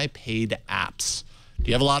called My Paid Apps. Do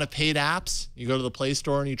you have a lot of paid apps? You go to the Play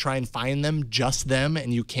Store and you try and find them, just them,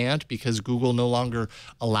 and you can't, because Google no longer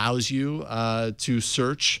allows you to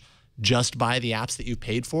search just by the apps that you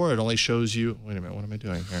paid for. It only shows you, wait a minute, what am I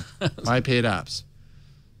doing here? My Paid Apps.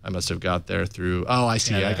 I must have got there through, oh, I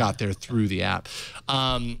see, I got there through the app.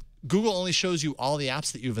 Google only shows you all the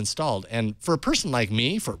apps that you've installed. And for a person like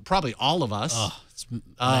me, for probably all of us,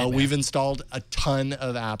 we've installed a ton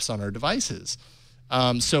of apps on our devices.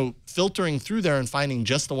 So filtering through there and finding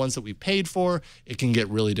just the ones that we paid for, it can get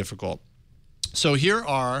really difficult. So here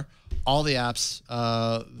are all the apps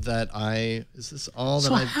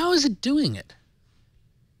So how is it doing it?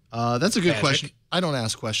 That's a good question. I don't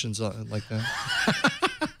ask questions like that.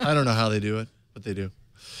 I don't know how they do it, but they do.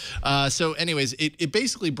 So anyways, it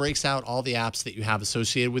basically breaks out all the apps that you have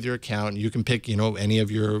associated with your account. You can pick, any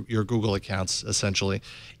of your Google accounts, essentially.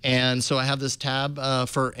 And so I have this tab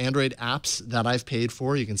for Android apps that I've paid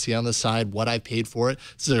for. You can see on the side what I paid for it.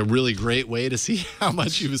 This is a really great way to see how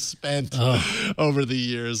much you've spent over the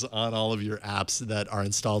years on all of your apps that are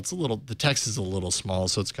installed. The text is a little small,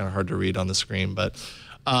 so it's kind of hard to read on the screen, but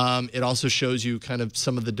it also shows you kind of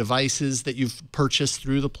some of the devices that you've purchased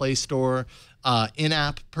through the Play Store,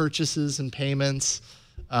 in-app purchases and payments,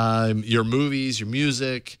 your movies, your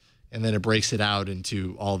music, and then it breaks it out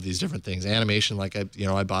into all of these different things. Animation, like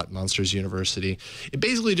I bought Monsters University. It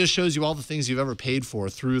basically just shows you all the things you've ever paid for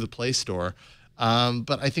through the Play Store.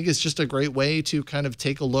 But I think it's just a great way to kind of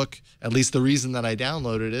take a look, at least the reason that I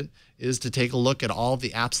downloaded it, is to take a look at all of the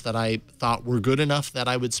apps that I thought were good enough that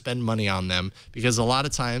I would spend money on them. Because a lot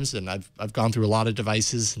of times, and I've gone through a lot of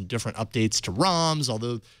devices and different updates to ROMs,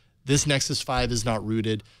 although this Nexus 5 is not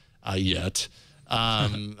rooted yet.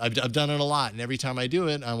 I've done it a lot, and every time I do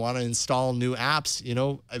it, I want to install new apps. You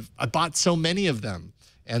know, I bought so many of them,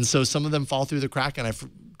 and so some of them fall through the cracks, and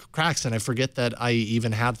I forget that I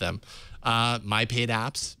even have them. My paid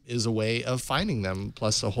apps is a way of finding them,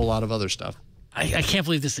 plus a whole lot of other stuff. I can't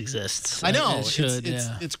believe this exists. I know. It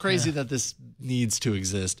It's crazy that this needs to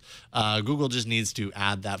exist. Google just needs to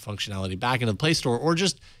add that functionality back into the Play Store, or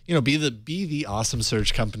just, you know, be the awesome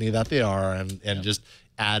search company that they are, and just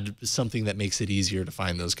add something that makes it easier to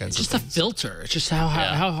find those kinds of things. Just a filter. It's just how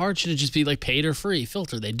hard should it just be, like, paid or free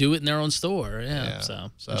filter? They do it in their own store. Yeah.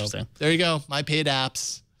 So interesting. There you go. My paid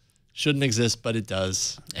apps shouldn't exist, but it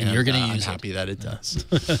does. And you're going to use it. I'm happy that it does.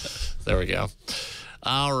 There we go.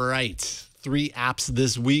 All right. 3 apps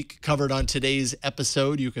this week covered on today's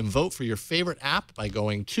episode. You can vote for your favorite app by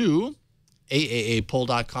going to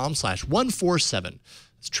aaapoll.com/147.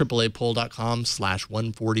 It's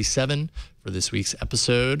AAApoll.com/147 for this week's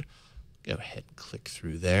episode. Go ahead and click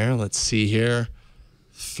through there. Let's see here.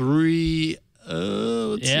 3.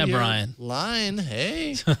 Let's see here. Brian. Line.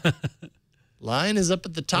 Hey. Line is up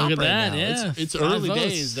at the top Look at right that, now. yeah. It's 5 early votes.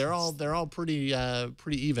 days. They're all pretty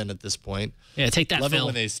even at this point. Yeah, take that, Love Phil. it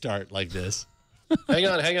when they start like this. Hang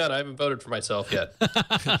on. I haven't voted for myself yet.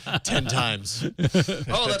 10 times.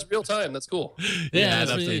 Oh, that's real time. That's cool. Yeah, it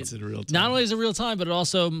that's updates in real time. Not only is it real time, but it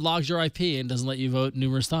also logs your IP and doesn't let you vote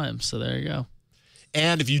numerous times. So there you go.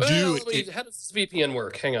 And if you Well, do, wait, how does this VPN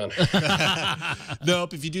work? Hang on.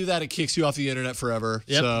 nope. If you do that, it kicks you off the internet forever.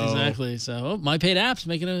 Yep, so, exactly. So my paid app's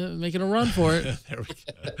making a run for it. There we go.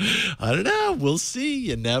 I don't know. We'll see.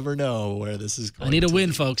 You never know where this is going. I need a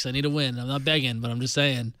win, folks. I need a win. I'm not begging, but I'm just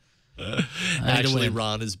saying. Actually,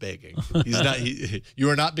 Ron is begging. He's not. You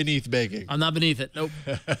are not beneath begging. I'm not beneath it. Nope.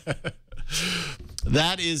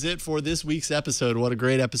 That is it for this week's episode. What a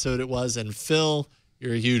great episode it was. And Phil,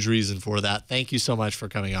 you're a huge reason for that. Thank you so much for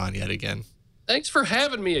coming on yet again. Thanks for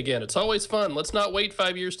having me again. It's always fun. Let's not wait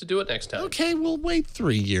 5 years to do it next time. Okay, we'll wait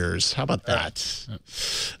 3 years. How about that?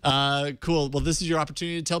 Cool. Well, this is your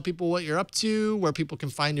opportunity to tell people what you're up to, where people can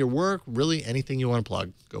find your work, really anything you want to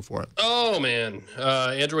plug. Go for it. Oh, man.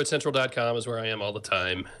 AndroidCentral.com is where I am all the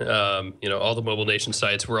time. You know, all the Mobile Nation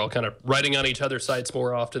sites. We're all kind of writing on each other's sites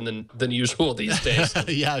more often than usual these days.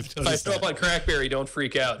 Yeah, I've If I noticed show up on Crackberry, don't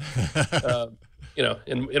freak out. You know,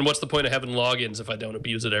 and what's the point of having logins if I don't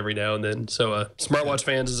abuse it every now and then? So Smartwatch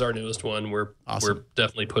Fans is our newest one. We're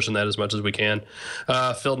definitely pushing that as much as we can.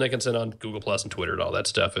 Phil Nickinson on Google Plus and Twitter and all that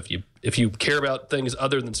stuff. If you care about things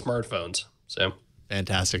other than smartphones, so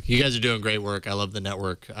fantastic. You guys are doing great work. I love the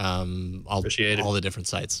network. Appreciate it. All the different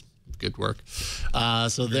sites. Good work.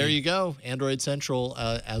 So there you go. Android Central,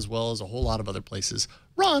 as well as a whole lot of other places.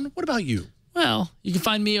 Ron, what about you? Well, you can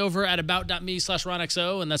find me over at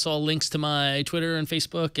about.me/RonXO, and that's all links to my Twitter and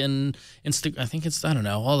Facebook and Instagram. I think it's, I don't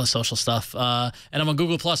know, all the social stuff. And I'm on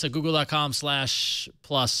Google Plus at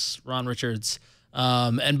google.com/plus Ron Richards.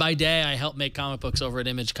 And by day, I help make comic books over at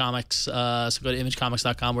Image Comics. So go to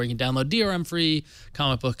imagecomics.com where you can download DRM-free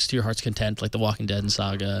comic books to your heart's content, like The Walking Dead and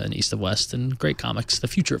Saga and East of West, and great comics, the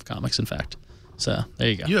future of comics, in fact. So there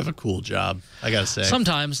you go. You have a cool job, I gotta say.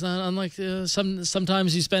 Sometimes, unlike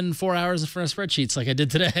sometimes you spend 4 hours in front of spreadsheets, like I did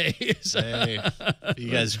today. So. Hey, you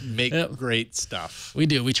guys make great stuff. We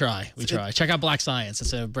do. We try. Check out Black Science.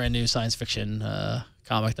 It's a brand new science fiction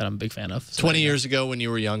comic that I'm a big fan of. So 20 years ago, when you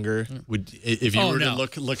were younger, if you were to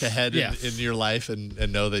look ahead in your life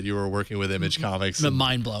and know that you were working with Image Comics,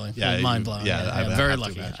 mind blowing. Yeah, mind blowing. Yeah, I'm very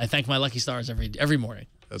lucky. I thank my lucky stars every morning.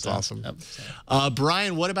 That's awesome.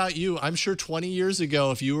 Brian, what about you? I'm sure 20 years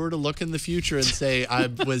ago, if you were to look in the future and say, I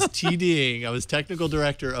was TDing, I was technical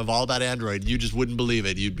director of All About Android, you just wouldn't believe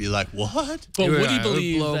it. You'd be like, what? But would you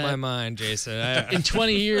believe it would blow that my mind, Jason. In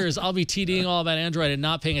 20 years, I'll be TDing All About Android and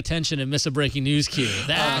not paying attention and miss a breaking news cue?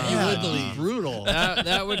 That you would believe. Brutal.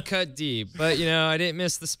 That would cut deep. But, you know, I didn't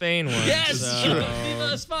miss the Spain one. Yes! So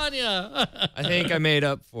Viva España! I think I made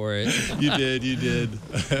up for it. You did.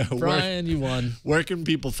 Brian, you won. Where can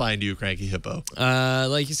people find you, Cranky Hippo?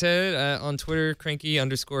 Like you said, on Twitter,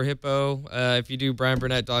 cranky_hippo. If you do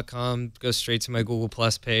brianburnett.com, go straight to my Google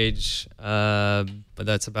Plus page. But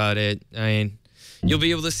that's about it. I mean, you'll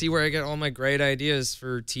be able to see where I get all my great ideas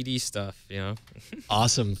for TD stuff, you know.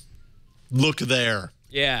 Awesome. Look there.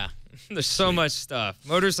 Yeah. There's so much stuff.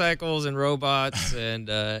 Motorcycles and robots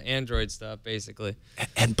and Android stuff, basically.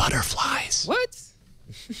 And butterflies. What?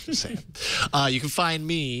 Just saying. You can find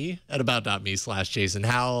me at about.me/Jason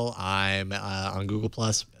Howell. I'm on Google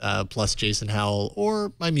Plus Jason Howell,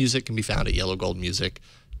 or my music can be found at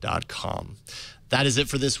yellowgoldmusic.com. That is it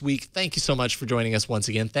for this week. Thank you so much for joining us once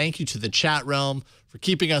again. Thank you to the chat realm for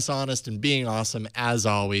keeping us honest and being awesome as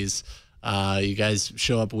always. You guys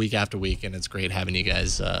show up week after week, and it's great having you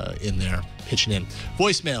guys in there pitching in.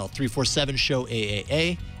 Voicemail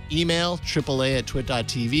 347-SHOW-AAA. Email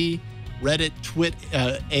AAA@twit.tv. Reddit, twit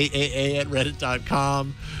AAA at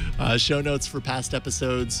reddit.com. Show notes for past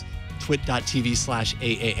episodes,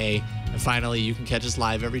 twit.tv/AAA. And finally, you can catch us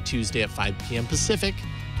live every Tuesday at 5 p.m. Pacific,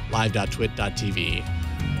 live.twit.tv.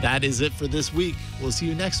 That is it for this week. We'll see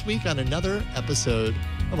you next week on another episode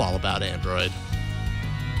of All About Android.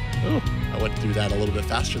 Oh, I went through that a little bit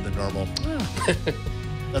faster than normal.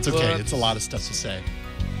 That's okay. It's a lot of stuff to say.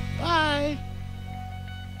 Bye.